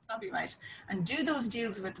their copyright and do those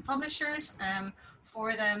deals with the publishers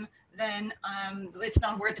for them, then it's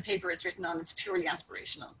not worth the paper it's written on. It's purely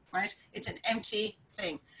aspirational, right? It's an empty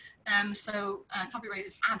thing. So copyright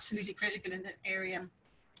is absolutely critical in this area.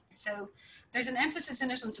 So there's an emphasis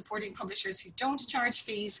in it on supporting publishers who don't charge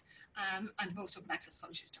fees, and most open access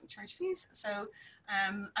publishers don't charge fees. So,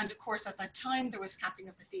 and of course at that time there was capping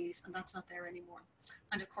of the fees, and that's not there anymore.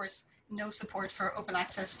 And of course, no support for open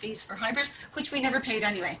access fees for hybrid, which we never paid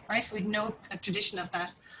anyway, right? We'd no tradition of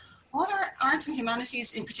that. What our arts and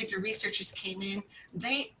humanities, in particular researchers came in,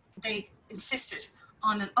 they insisted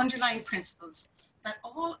on an underlying principles that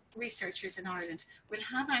all researchers in Ireland will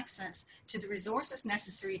have access to the resources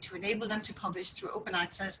necessary to enable them to publish through open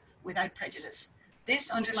access without prejudice.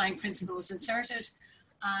 This underlying principle was inserted,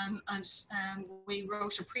 and we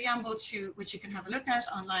wrote a preamble to which you can have a look at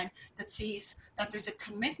online that sees that there's a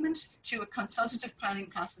commitment to a consultative planning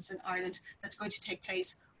process in Ireland that's going to take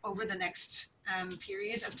place over the next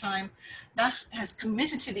period of time that has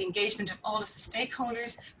committed to the engagement of all of the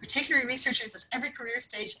stakeholders, particularly researchers at every career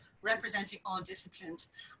stage, representing all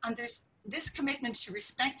disciplines. And there's this commitment to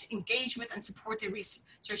respect, engage with and support the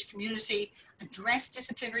research community, address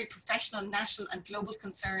disciplinary, professional, national and global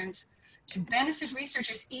concerns, to benefit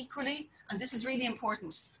researchers equally, and this is really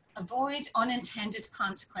important, avoid unintended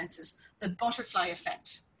consequences, the butterfly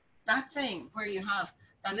effect. That thing where you have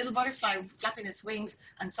that little butterfly flapping its wings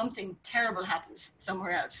and something terrible happens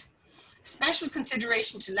somewhere else. Special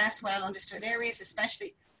consideration to less well understood areas,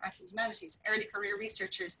 especially arts and humanities, early career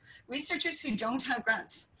researchers, researchers who don't have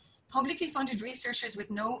grants, publicly funded researchers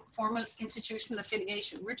with no formal institutional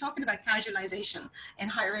affiliation. We're talking about casualization in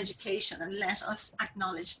higher education, and let us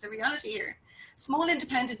acknowledge the reality here. Small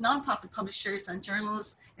independent non-profit publishers and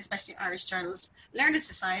journals, especially Irish journals, learned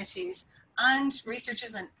societies, and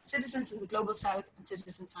researchers and citizens in the global south and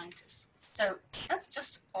citizen scientists. So that's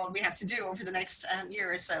just all we have to do over the next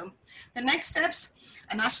year or so. The next steps,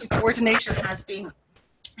 a national coordinator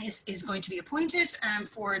is going to be appointed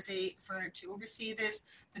to oversee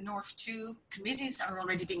this. The North 2 committees are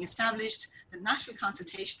already being established. The national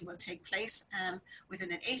consultation will take place within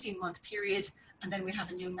an 18-month period, and then we have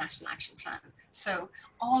a new national action plan. So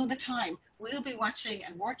all the time we'll be watching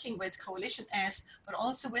and working with Coalition S, but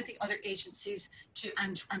also with the other agencies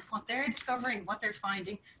and what they're discovering, what they're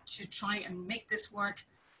finding, to try and make this work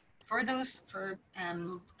for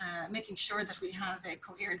making sure that we have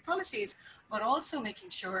coherent policies, but also making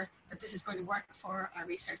sure that this is going to work for our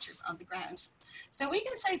researchers on the ground. So we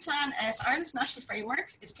can say Plan S, Ireland's national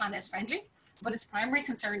framework is Plan S friendly, but its primary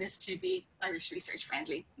concern is to be Irish research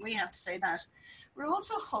friendly. We have to say that. We're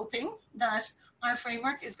also hoping that our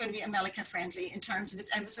framework is going to be America friendly in terms of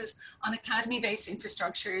its emphasis on academy-based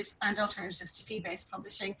infrastructures and alternatives to fee-based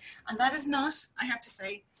publishing. And that is not, I have to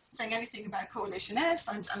say, saying anything about Coalition S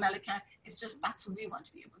and America. It's just that's what we want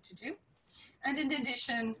to be able to do. And in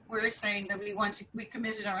addition, we're saying that we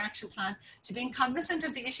committed our action plan to being cognizant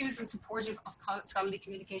of the issues and supportive of scholarly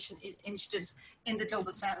communication initiatives in the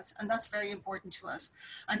Global South. And that's very important to us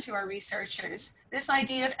and to our researchers. This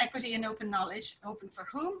idea of equity and open knowledge, open for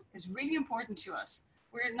whom, is really important to us.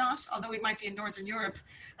 We're not, although we might be in Northern Europe,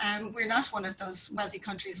 we're not one of those wealthy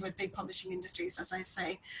countries with big publishing industries, as I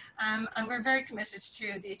say. And we're very committed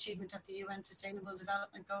to the achievement of the UN Sustainable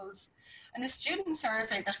Development Goals. And the student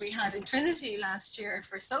survey that we had in Trinity last year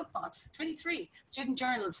for Soapbox, 23 student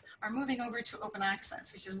journals are moving over to open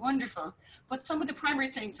access, which is wonderful. But some of the primary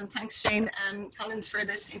things, and thanks Shane Collins for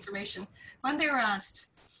this information, when they were asked,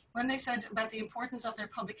 when they said about the importance of their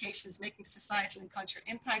publications making societal and cultural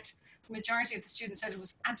impact, the majority of the students said it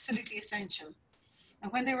was absolutely essential.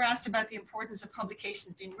 And when they were asked about the importance of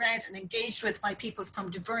publications being read and engaged with by people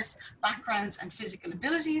from diverse backgrounds and physical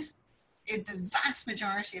abilities, the vast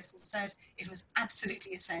majority of them said it was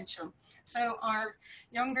absolutely essential. So our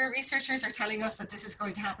younger researchers are telling us that this is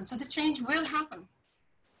going to happen. So the change will happen.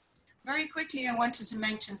 Very quickly, I wanted to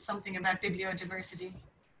mention something about bibliodiversity.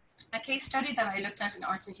 A case study that I looked at in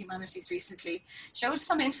Arts and Humanities recently showed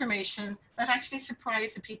some information that actually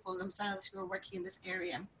surprised the people themselves who are working in this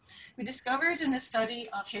area. We discovered in a study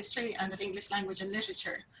of history and of English language and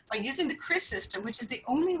literature, by using the CRIS system, which is the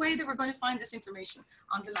only way that we're going to find this information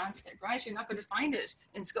on the landscape, right? You're not going to find it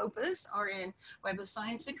in Scopus or in Web of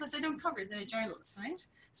Science because they don't cover the journals, right?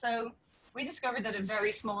 So we discovered that a very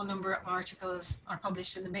small number of articles are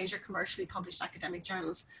published in the major commercially published academic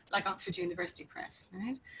journals like Oxford University Press,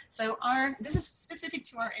 right? So this is specific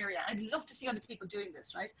to our area. I'd love to see other people doing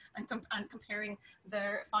this, right? And comparing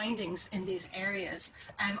their findings in these areas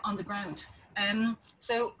on the ground.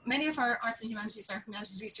 So many of our arts and humanities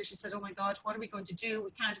researchers said, oh my God, what are we going to do?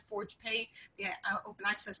 We can't afford to pay the open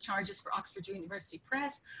access charges for Oxford University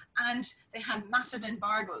Press. And they have massive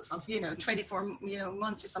embargoes of, 24,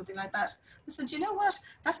 months or something like that. I said, you know what?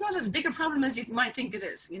 That's not as big a problem as you might think it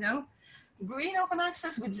is, Green open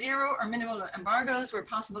access with zero or minimal embargoes were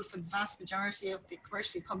possible for the vast majority of the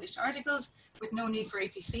commercially published articles with no need for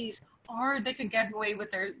APCs, or they could get away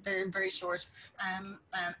with their very short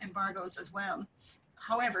embargoes as well.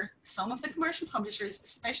 However, some of the commercial publishers,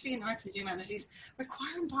 especially in arts and humanities,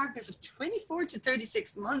 require embargoes of 24 to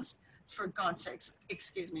 36 months, for God's sakes,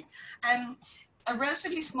 excuse me. A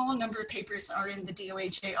relatively small number of papers are in the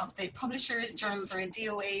DOAJ of the publishers' journals are in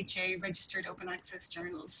DOAJ registered open access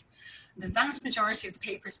journals. The vast majority of the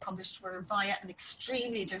papers published were via an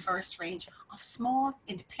extremely diverse range of small,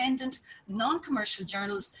 independent, non-commercial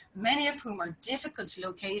journals, many of whom are difficult to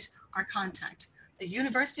locate or contact. The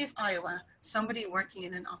University of Iowa, somebody working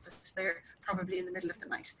in an office there, probably in the middle of the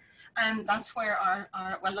night. And that's where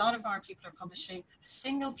a lot of our people are publishing a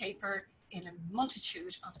single paper in a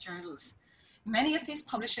multitude of journals. Many of these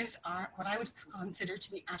publishers are what I would consider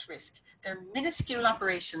to be at risk. They're minuscule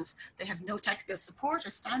operations. They have no technical support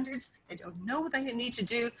or standards. They don't know what they need to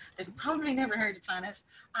do. They've probably never heard of Planet,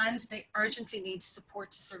 and they urgently need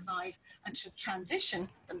support to survive and to transition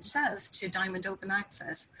themselves to Diamond Open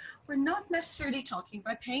Access. We're not necessarily talking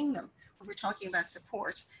about paying them. We're talking about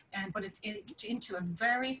support, but it's into a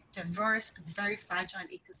very diverse and very fragile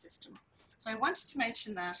ecosystem. So I wanted to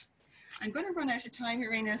mention that. I'm going to run out of time,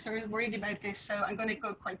 Irina, so I was worried about this, so I'm going to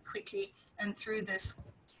go quite quickly and through this.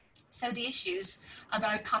 So the issues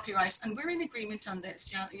about copyright, and we're in agreement on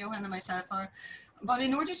this, Johan and myself are, but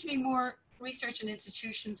in order to be more research and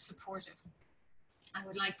institution supportive, I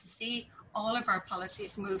would like to see all of our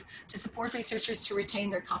policies move to support researchers to retain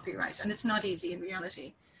their copyright, and it's not easy in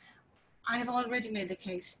reality. I have already made the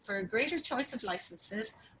case for a greater choice of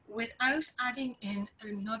licenses without adding in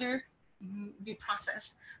another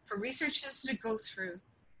process for researchers to go through,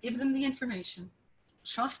 give them the information,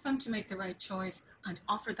 trust them to make the right choice, and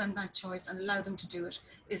offer them that choice and allow them to do it,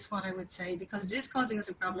 is what I would say, because it is causing us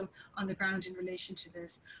a problem on the ground in relation to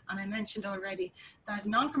this. And I mentioned already that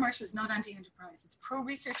non-commercial is not anti-enterprise, it's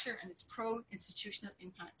pro-researcher and it's pro-institutional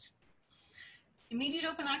impact. Immediate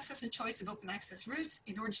open access and choice of open access routes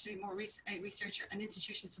in order to be more researcher and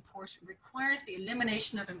institution support requires the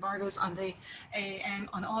elimination of embargoes on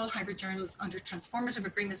on all hybrid journals under transformative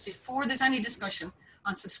agreements before there's any discussion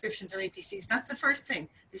on subscriptions or APCs. That's the first thing.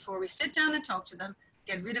 Before we sit down and talk to them,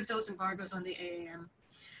 get rid of those embargoes on the AAM.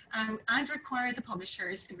 And require the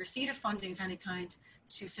publishers in receipt of funding of any kind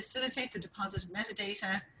to facilitate the deposit of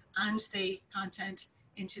metadata and the content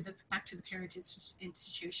back to the parent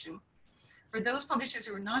institution. For those publishers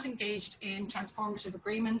who are not engaged in transformative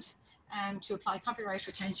agreements, to apply copyright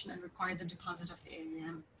retention and require the deposit of the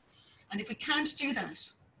AAM. And if we can't do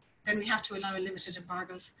that, then we have to allow limited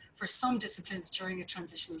embargoes for some disciplines during a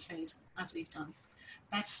transitional phase, as we've done.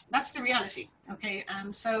 that's the reality. Okay,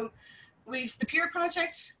 so the Peer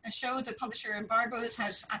project showed that publisher embargoes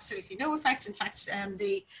had absolutely no effect. In fact,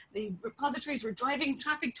 the repositories were driving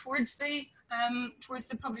traffic towards the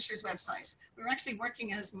publisher's website. We were actually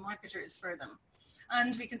working as marketers for them.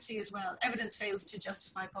 And we can see as well, evidence fails to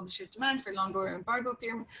justify publishers' demand for longer embargo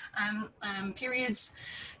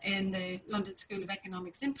periods. In the London School of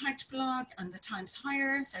Economics Impact blog and the Times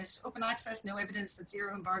Higher says open access, no evidence that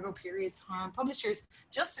zero embargo periods harm publishers,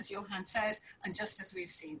 just as Johan said, and just as we've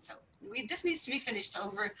seen. So this needs to be finished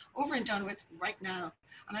over and done with right now.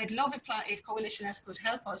 And I'd love if Coalition S could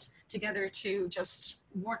help us together to just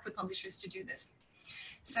work with publishers to do this.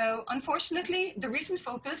 So unfortunately, the recent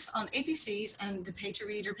focus on APCs and the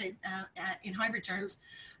pay-to-reader in hybrid journals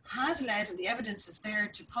has led, and the evidence is there,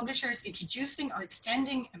 to publishers introducing or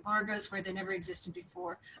extending embargoes where they never existed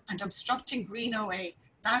before and obstructing green OA.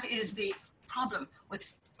 That is the problem with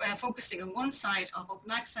focusing on one side of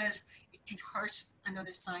open access. It can hurt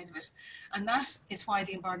another side of it. And that is why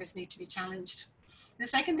the embargoes need to be challenged. The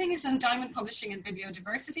second thing is endowment publishing and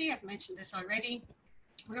bibliodiversity. I've mentioned this already.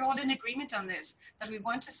 We're all in agreement on this, that we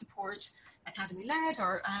want to support academy-led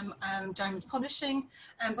or endowment publishing,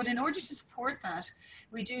 but in order to support that,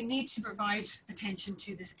 we do need to provide attention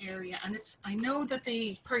to this area. And I know that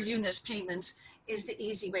the per unit payment is the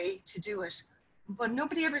easy way to do it, but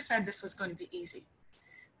nobody ever said this was going to be easy.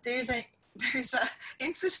 There's a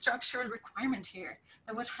infrastructural requirement here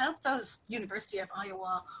that would help those University of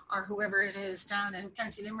Iowa or whoever it is down in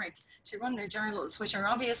County Limerick to run their journals, which are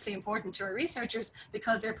obviously important to our researchers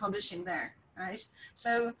because they're publishing there, right?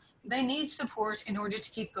 So they need support in order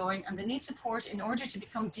to keep going, and they need support in order to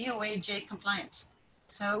become DOAJ compliant.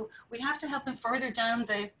 So we have to help them further down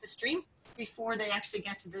the stream before they actually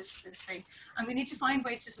get to this thing. And we need to find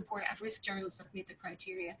ways to support at-risk journals that meet the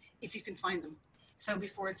criteria, if you can find them. So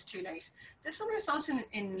before it's too late. This will result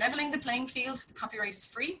in leveling the playing field. The copyright is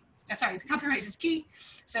free. The copyright is key.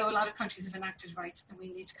 So a lot of countries have enacted rights, and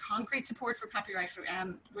we need concrete support for copyright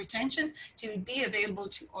retention to be available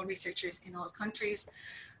to all researchers in all countries.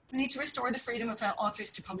 We need to restore the freedom of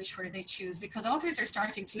authors to publish where they choose, because authors are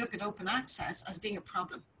starting to look at open access as being a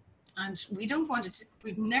problem. And we don't want it,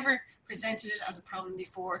 we've never presented it as a problem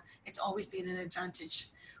before. It's always been an advantage.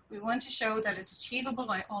 We want to show that it's achievable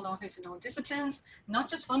by all authors in all disciplines, not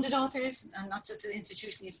just funded authors and not just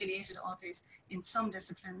institutionally affiliated authors in some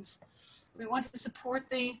disciplines. We want to support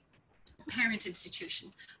the parent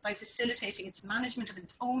institution by facilitating its management of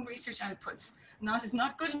its own research outputs. It's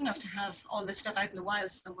not good enough to have all this stuff out in the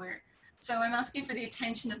wild somewhere. So I'm asking for the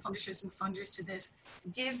attention of publishers and funders to this.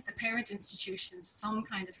 Give the parent institutions some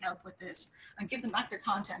kind of help with this and give them back their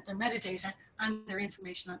content, their metadata, and their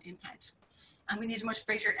information on impact. And we need a much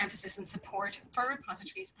greater emphasis and support for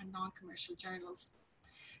repositories and non-commercial journals.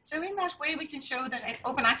 So in that way, we can show that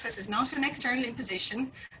open access is not an external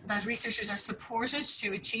imposition, that researchers are supported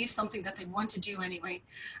to achieve something that they want to do anyway,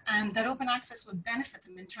 and that open access will benefit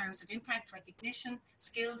them in terms of impact recognition,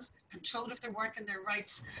 skills, control of their work and their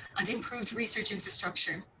rights, and improved research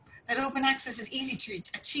infrastructure. That open access is easy to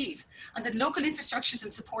achieve, and that local infrastructures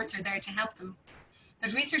and supports are there to help them.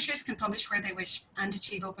 That researchers can publish where they wish and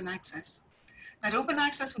achieve open access. That open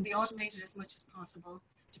access will be automated as much as possible.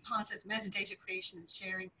 Deposit, metadata creation and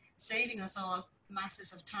sharing, saving us all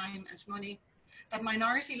masses of time and money. That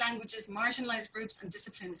minority languages, marginalized groups and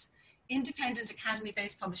disciplines, independent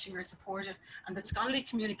academy-based publishing are supported, and that scholarly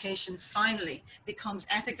communication finally becomes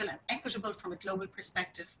ethical and equitable from a global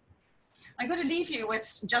perspective. I'm going to leave you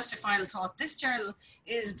with just a final thought. This journal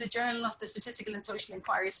is the Journal of the Statistical and Social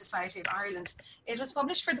Inquiry Society of Ireland. It was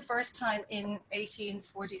published for the first time in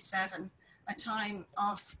 1847, a time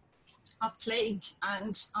of plague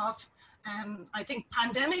and of, I think,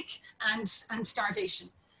 pandemic and starvation,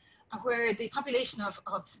 where the population of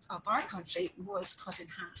our country was cut in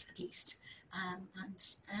half at least.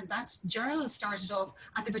 And that journal started off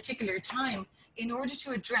at the particular time in order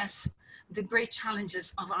to address the great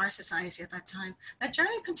challenges of our society at that time. That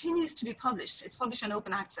journal continues to be published. It's published on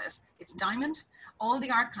open access. It's Diamond. All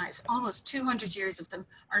the archives, almost 200 years of them,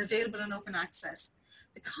 are available on open access.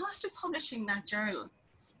 The cost of publishing that journal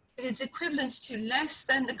is equivalent to less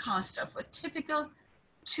than the cost of a typical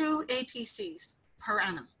 2 APCs per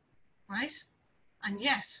annum, right? And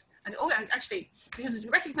yet, actually, because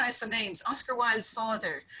recognize some names, Oscar Wilde's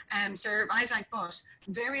father, Sir Isaac Butt,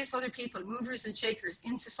 various other people, movers and shakers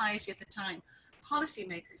in society at the time,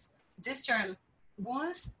 policymakers. This journal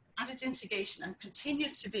was, at its instigation, and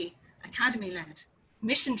continues to be academy-led,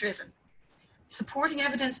 mission-driven, supporting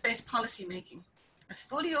evidence-based policymaking, a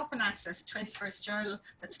fully open access 21st journal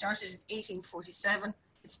that started in 1847.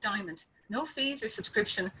 It's Diamond, no fees or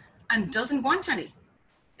subscription, and doesn't want any.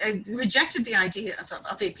 rejected the idea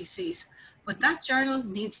of APCs, but that journal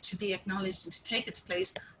needs to be acknowledged and to take its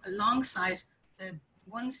place alongside the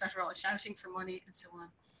ones that are all shouting for money and so on.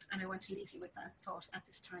 And I want to leave you with that thought at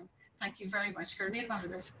this time. Thank you very much.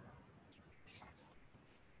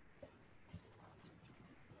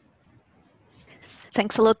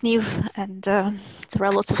 Thanks a lot, Niamh, and there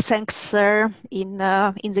are lots of thanks in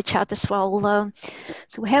the chat as well.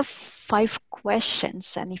 So we have 5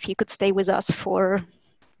 questions, and if you could stay with us for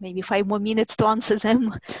maybe 5 more minutes to answer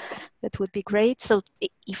them, that would be great. So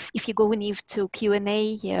if you go, Niamh, to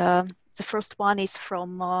Q&A, the first one is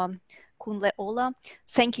from Kunle Ola.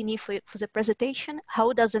 Thank you, Niamh, for the presentation.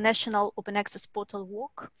 How does the National Open Access Portal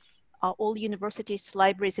work? Are all universities,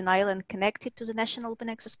 libraries in Ireland connected to the National Open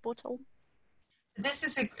Access Portal? This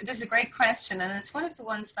is a great question, and it's one of the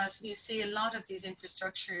ones that you see a lot of these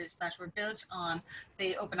infrastructures that were built on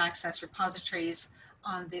the open access repositories,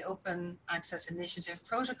 on the Open Access Initiative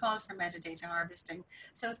protocol for metadata harvesting.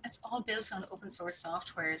 So it's all built on open source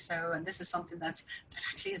software. So, and this is something that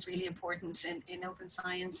actually is really important in open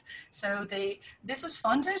science. So this was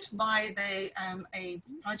funded by a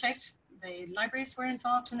project. The libraries were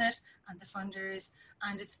involved in it and the funders,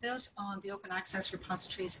 and it's built on the open access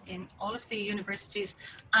repositories in all of the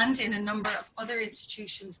universities and in a number of other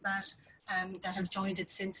institutions that have joined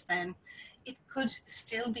it since then. It could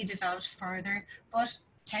still be developed further, but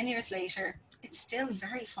 10 years later, it's still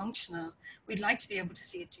very functional. We'd like to be able to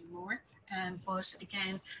see it do more, but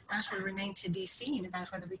again, that will remain to be seen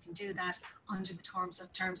about whether we can do that under the terms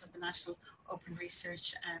of the National Open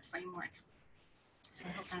Research Framework. So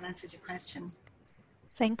I hope that answers your question.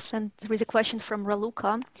 Thanks. And there is a question from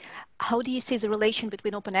Raluca. How do you see the relation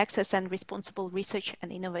between open access and responsible research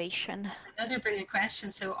and innovation? Another brilliant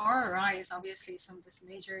question. So RRI is obviously this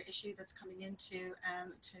major issue that's coming into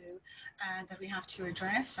that we have to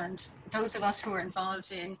address. And those of us who are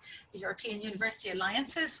involved in the European University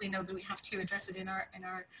Alliances, we know that we have to address it in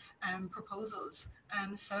our proposals.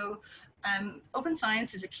 Open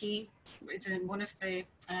science is a key. It's in one of the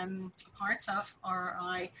parts of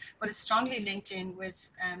RRI, but it's strongly linked in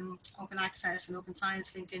with open access, and open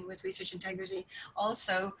science linked in with research integrity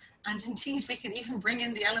also. And indeed, we can even bring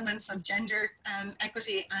in the elements of gender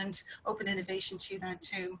equity and open innovation to that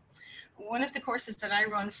too. One of the courses that I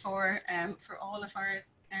run for all of our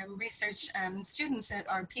research students,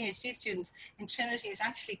 our PhD students in Trinity, is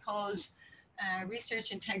actually called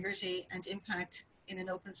Research Integrity and Impact in an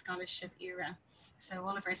Open Scholarship Era. So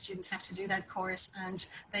all of our students have to do that course, and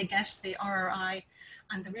they get the RRI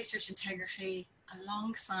and the research integrity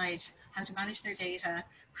alongside how to manage their data,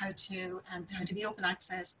 how to be open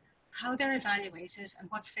access, how they're evaluated, and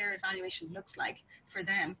what fair evaluation looks like for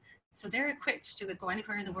them. So they're equipped to go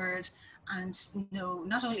anywhere in the world and know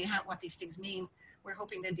not only what these things mean, we're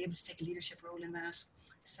hoping they'll be able to take a leadership role in that.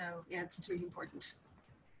 So yeah, it's really important.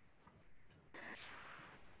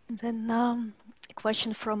 Then a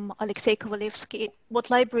question from Alexei Kovalevsky. What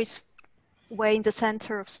libraries were in the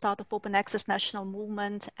center of start of open access national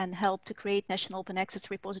movement and helped to create national open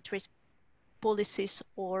access repositories policies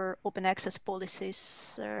or open access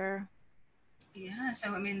policies? Yeah,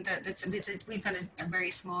 so I mean, we've got a very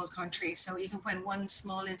small country, so even when one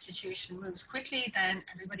small institution moves quickly, then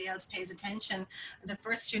everybody else pays attention. The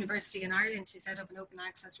first university in Ireland to set up an open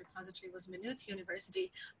access repository was Maynooth University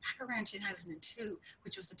back around 2002,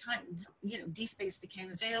 which was the time, DSpace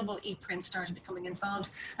became available, ePrint started becoming involved.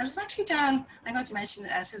 And it was actually down, I'm going to mention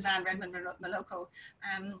Suzanne Redmond-Maloko.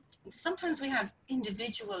 Sometimes we have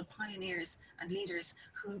individual pioneers and leaders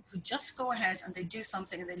who just go ahead and they do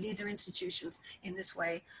something and they lead their institutions in this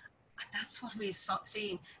way. And that's what we've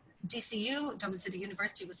seen. DCU, Dublin City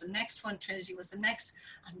University, was the next one, Trinity was the next,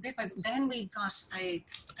 and bit by bit, then we got a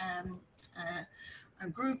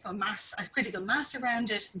group, a critical mass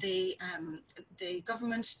around it. The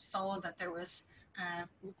government saw that there was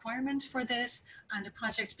requirement for this, and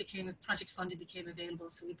project funding became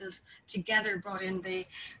available. So we built together, brought in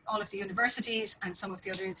all of the universities, and some of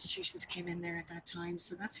the other institutions came in there at that time.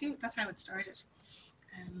 So that's how it started.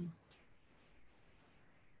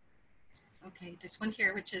 Okay, there's one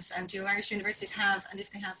here, which is, do Irish universities have, and if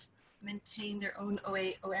they have, maintain their own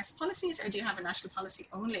OS policies, or do you have a national policy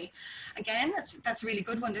only? Again, that's a really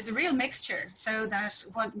good one. There's a real mixture. So that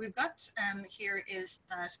what we've got here is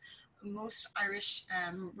that most Irish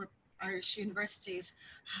universities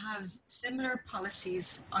have similar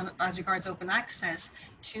policies as regards open access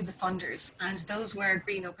to the funders, and those were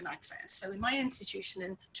green open access. So in my institution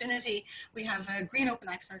in Trinity, we have a green open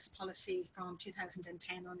access policy from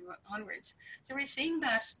 2010 onwards. So we're seeing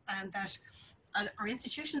that our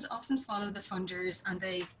institutions often follow the funders, and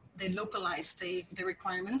they localize the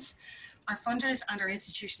requirements. our funders and our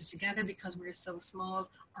institutions together, because we're so small,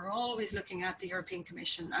 are always looking at the European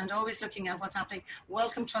Commission and always looking at what's happening.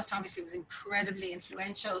 Wellcome Trust obviously was incredibly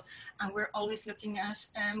influential, and we're always looking at,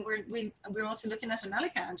 we're also looking at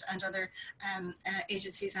America and other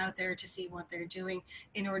agencies out there to see what they're doing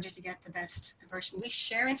in order to get the best version. We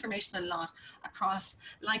share information a lot across,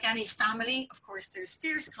 like any family. Of course, there's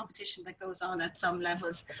fierce competition that goes on at some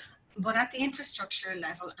levels, but at the infrastructure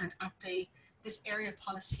level and at this area of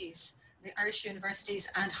policies, the Irish universities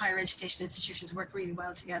and higher education institutions work really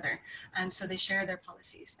well together, and so they share their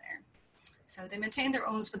policies there. So they maintain their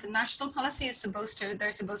own, but the national policy is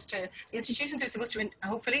the institutions are supposed to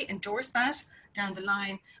hopefully endorse that down the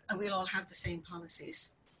line, and we'll all have the same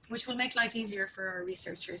policies, which will make life easier for our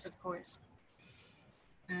researchers, of course.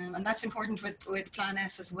 And that's important with Plan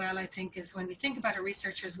S as well, I think, is when we think about our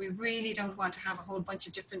researchers, we really don't want to have a whole bunch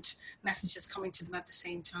of different messages coming to them at the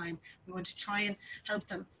same time. We want to try and help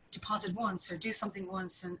them deposit once or do something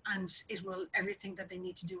once, and everything that they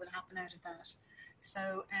need to do will happen out of that.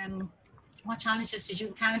 So what challenges did you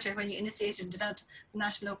encounter when you initiated and developed the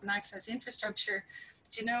National Open Access Infrastructure?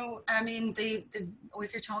 Do you know, I mean,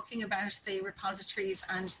 if you're talking about the repositories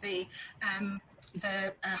and the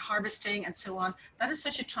harvesting and so on, that is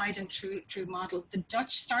such a tried and true model. The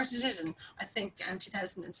Dutch started it in, I think,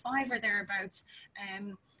 2005 or thereabouts.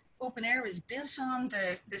 OpenAIRE is built on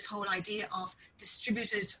this whole idea of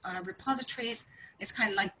distributed repositories. It's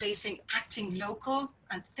kind of like acting local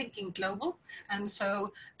and thinking global. And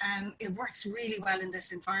so it works really well in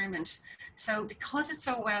this environment. So because it's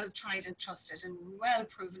so well tried and trusted and well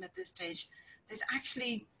proven at this stage, there's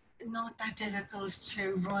actually not that difficult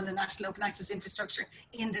to run a national open access infrastructure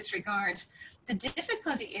in this regard. The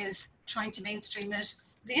difficulty is trying to mainstream it.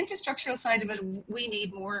 The infrastructural side of it, we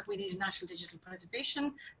need more. We need a national digital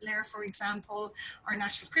preservation layer, for example. Our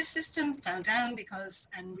national CRIS system fell down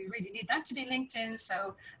and we really need that to be linked in.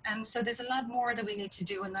 So there's a lot more that we need to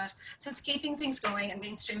do in that. So it's keeping things going and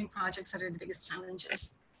mainstreaming projects that are the biggest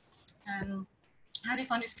challenges. How do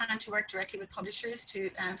funders plan to work directly with publishers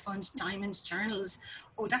to fund Diamond journals?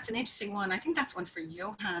 Oh, that's an interesting one. I think that's one for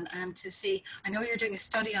Johan to see. I know you're doing a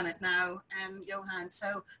study on it now, Johan,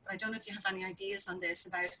 but I don't know if you have any ideas on this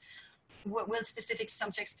about will specific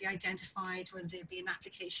subjects be identified? Will there be an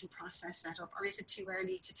application process set up, or is it too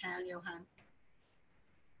early to tell, Johan?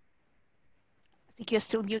 I think you're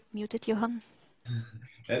still muted, Johan.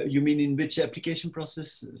 You mean in which application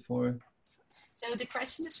process for? So the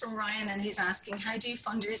question is from Ryan, and he's asking, how do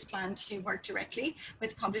funders plan to work directly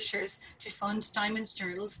with publishers to fund Diamond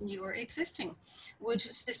journals, new or existing? Would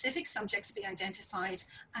specific subjects be identified,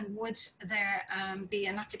 and would there be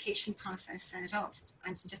an application process set up?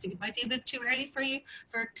 I'm suggesting it might be a bit too early for you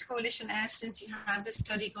for Coalition S, since you have this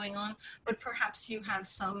study going on, but perhaps you have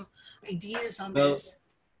some ideas on this.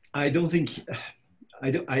 I don't think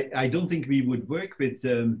we would work with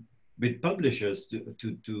publishers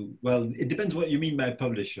well, it depends what you mean by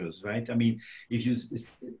publishers, right? I mean, if you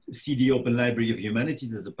see the Open Library of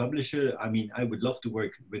Humanities as a publisher, I mean, I would love to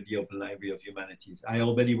work with the Open Library of Humanities. I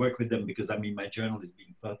already work with them because, I mean, my journal is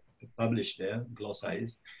being published there,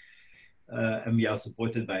 Glossize, and we are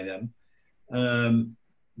supported by them.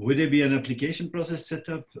 Would there be an application process set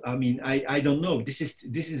up? I mean, I don't know. This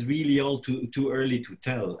is really all too early to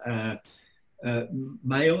tell.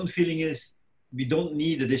 My own feeling is, we don't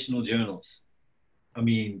need additional journals. I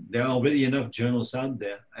mean, there are already enough journals out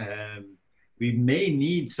there. We may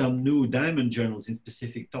need some new Diamond journals in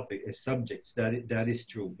specific subjects. That is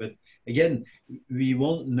true. But again, we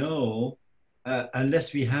won't know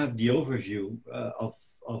unless we have the overview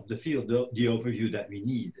of the field, the overview that we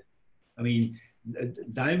need. I mean,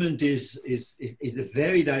 Diamond is a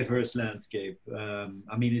very diverse landscape.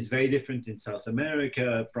 I mean, it's very different in South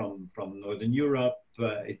America from Northern Europe.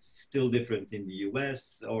 It's still different in the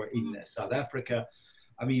US or in South Africa.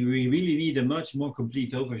 I mean, we really need a much more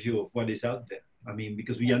complete overview of what is out there. I mean,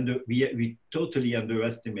 because we totally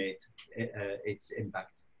underestimate its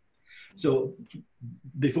impact. So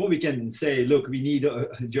before we can say, look, we need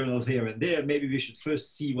journals here and there, maybe we should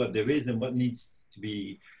first see what there is and what needs to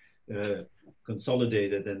be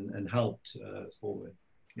consolidated and helped forward.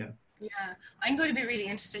 Yeah. Yeah, I'm going to be really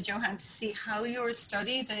interested, Johan, to see how your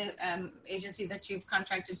study, the agency that you've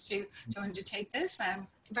contracted to undertake this. I'm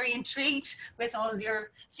very intrigued with all of your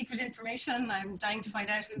secret information. I'm dying to find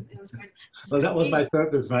out who's going to. Well, that was my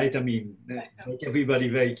purpose, right? I mean, make everybody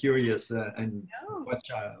very curious and watch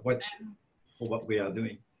for what we are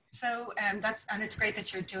doing. So and it's great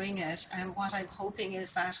that you're doing it. And what I'm hoping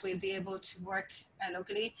is that we'll be able to work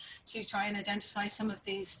locally to try and identify some of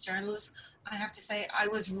these journals. I have to say, I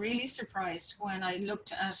was really surprised when I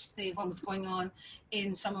looked at what was going on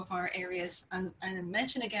in some of our areas. And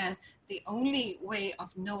mention again, the only way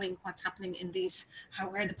of knowing what's happening in these,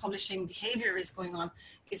 where the publishing behavior is going on,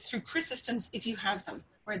 is through CRIS systems if you have them,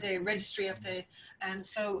 where the registry of the,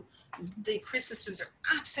 so the CRIS systems are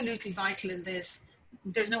absolutely vital in this.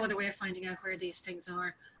 There's no other way of finding out where these things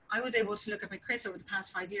are. I was able to look at my CRIS over the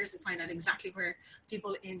past 5 years and find out exactly where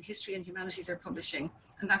people in history and humanities are publishing.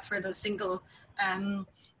 And that's where those single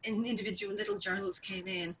individual little journals came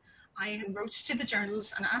in. I wrote to the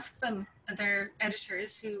journals and asked them, their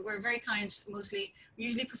editors, who were very kind,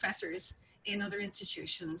 usually professors in other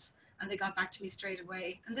institutions, and they got back to me straight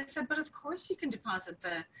away. And they said, but of course you can deposit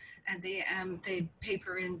the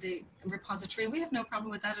paper in the repository. We have no problem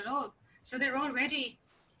with that at all. So they're already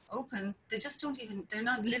open. They just they're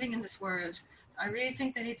not living in this world. I really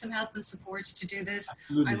think they need some help and support to do this.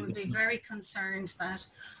 Absolutely. I would be very concerned that,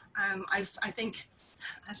 I think,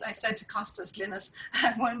 as I said to Kostas Linas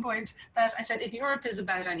at one point, that I said, if Europe is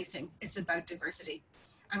about anything, it's about diversity.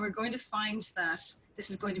 And we're going to find that this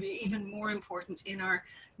is going to be even more important in our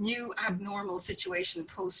new abnormal situation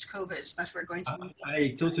post-COVID that we're going to.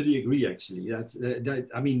 I totally agree. Actually,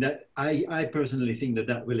 I personally think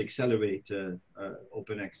that will accelerate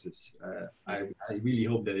open access. I really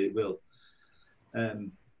hope that it will.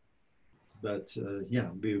 Yeah,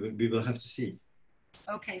 we will have to see.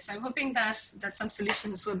 Okay, so I'm hoping that some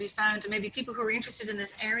solutions will be found, and maybe people who are interested in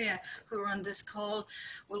this area who are on this call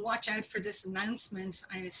will watch out for this announcement.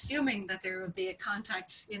 I'm assuming that there will be a contact,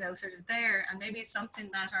 sort of there, and maybe it's something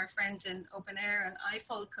that our friends in Open Air and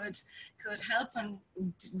IFOL could help and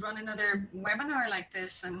run another webinar like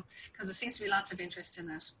this, and because there seems to be lots of interest in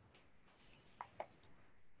it.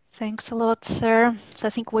 Thanks a lot, sir. So I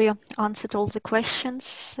think we answered all the questions,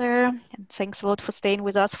 sir. And thanks a lot for staying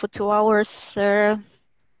with us for 2 hours, sir.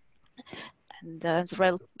 And there are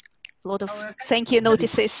a lot of thank you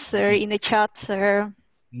notices in the chat, sir.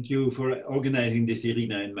 Thank you for organizing this,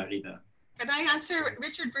 Irina and Marina. Could I answer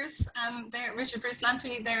Richard Bruce there, Richard Bruce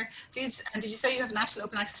Lamprey there, please? And did you say you have a National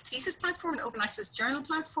Open Access Thesis Platform and Open Access Journal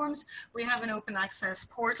platforms? We have an Open Access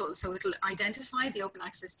portal, so it'll identify the Open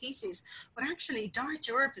Access theses. But actually, Dart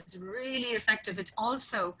Europe is really effective. It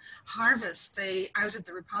also harvests out of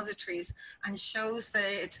the repositories and shows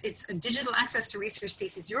it's a digital access to research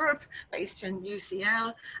thesis Europe based in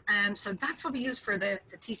UCL. So that's what we use for the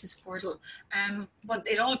thesis portal. But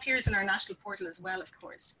it all appears in our national portal as well, of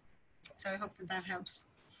course. So I hope that helps.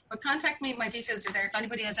 But contact me, my details are there if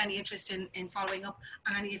anybody has any interest in following up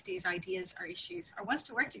on any of these ideas or issues or wants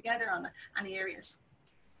to work together on any areas.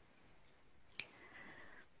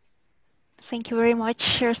 Thank you very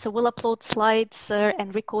much. So we'll upload slides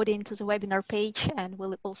and recording to the webinar page, and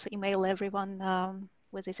we'll also email everyone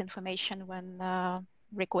with this information when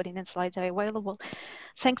recording and slides are available.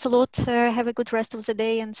 Thanks a lot. Have a good rest of the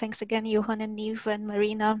day, and thanks again, Johan and Niv and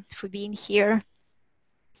Marina, for being here.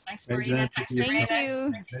 Thanks, Marina. Thanks, Marina.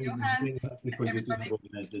 Thank you. Johan.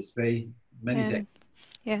 Many thanks.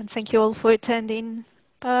 Yeah, and thank you all for attending.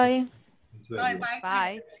 Bye. Bye. Bye.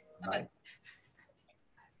 Bye. Bye.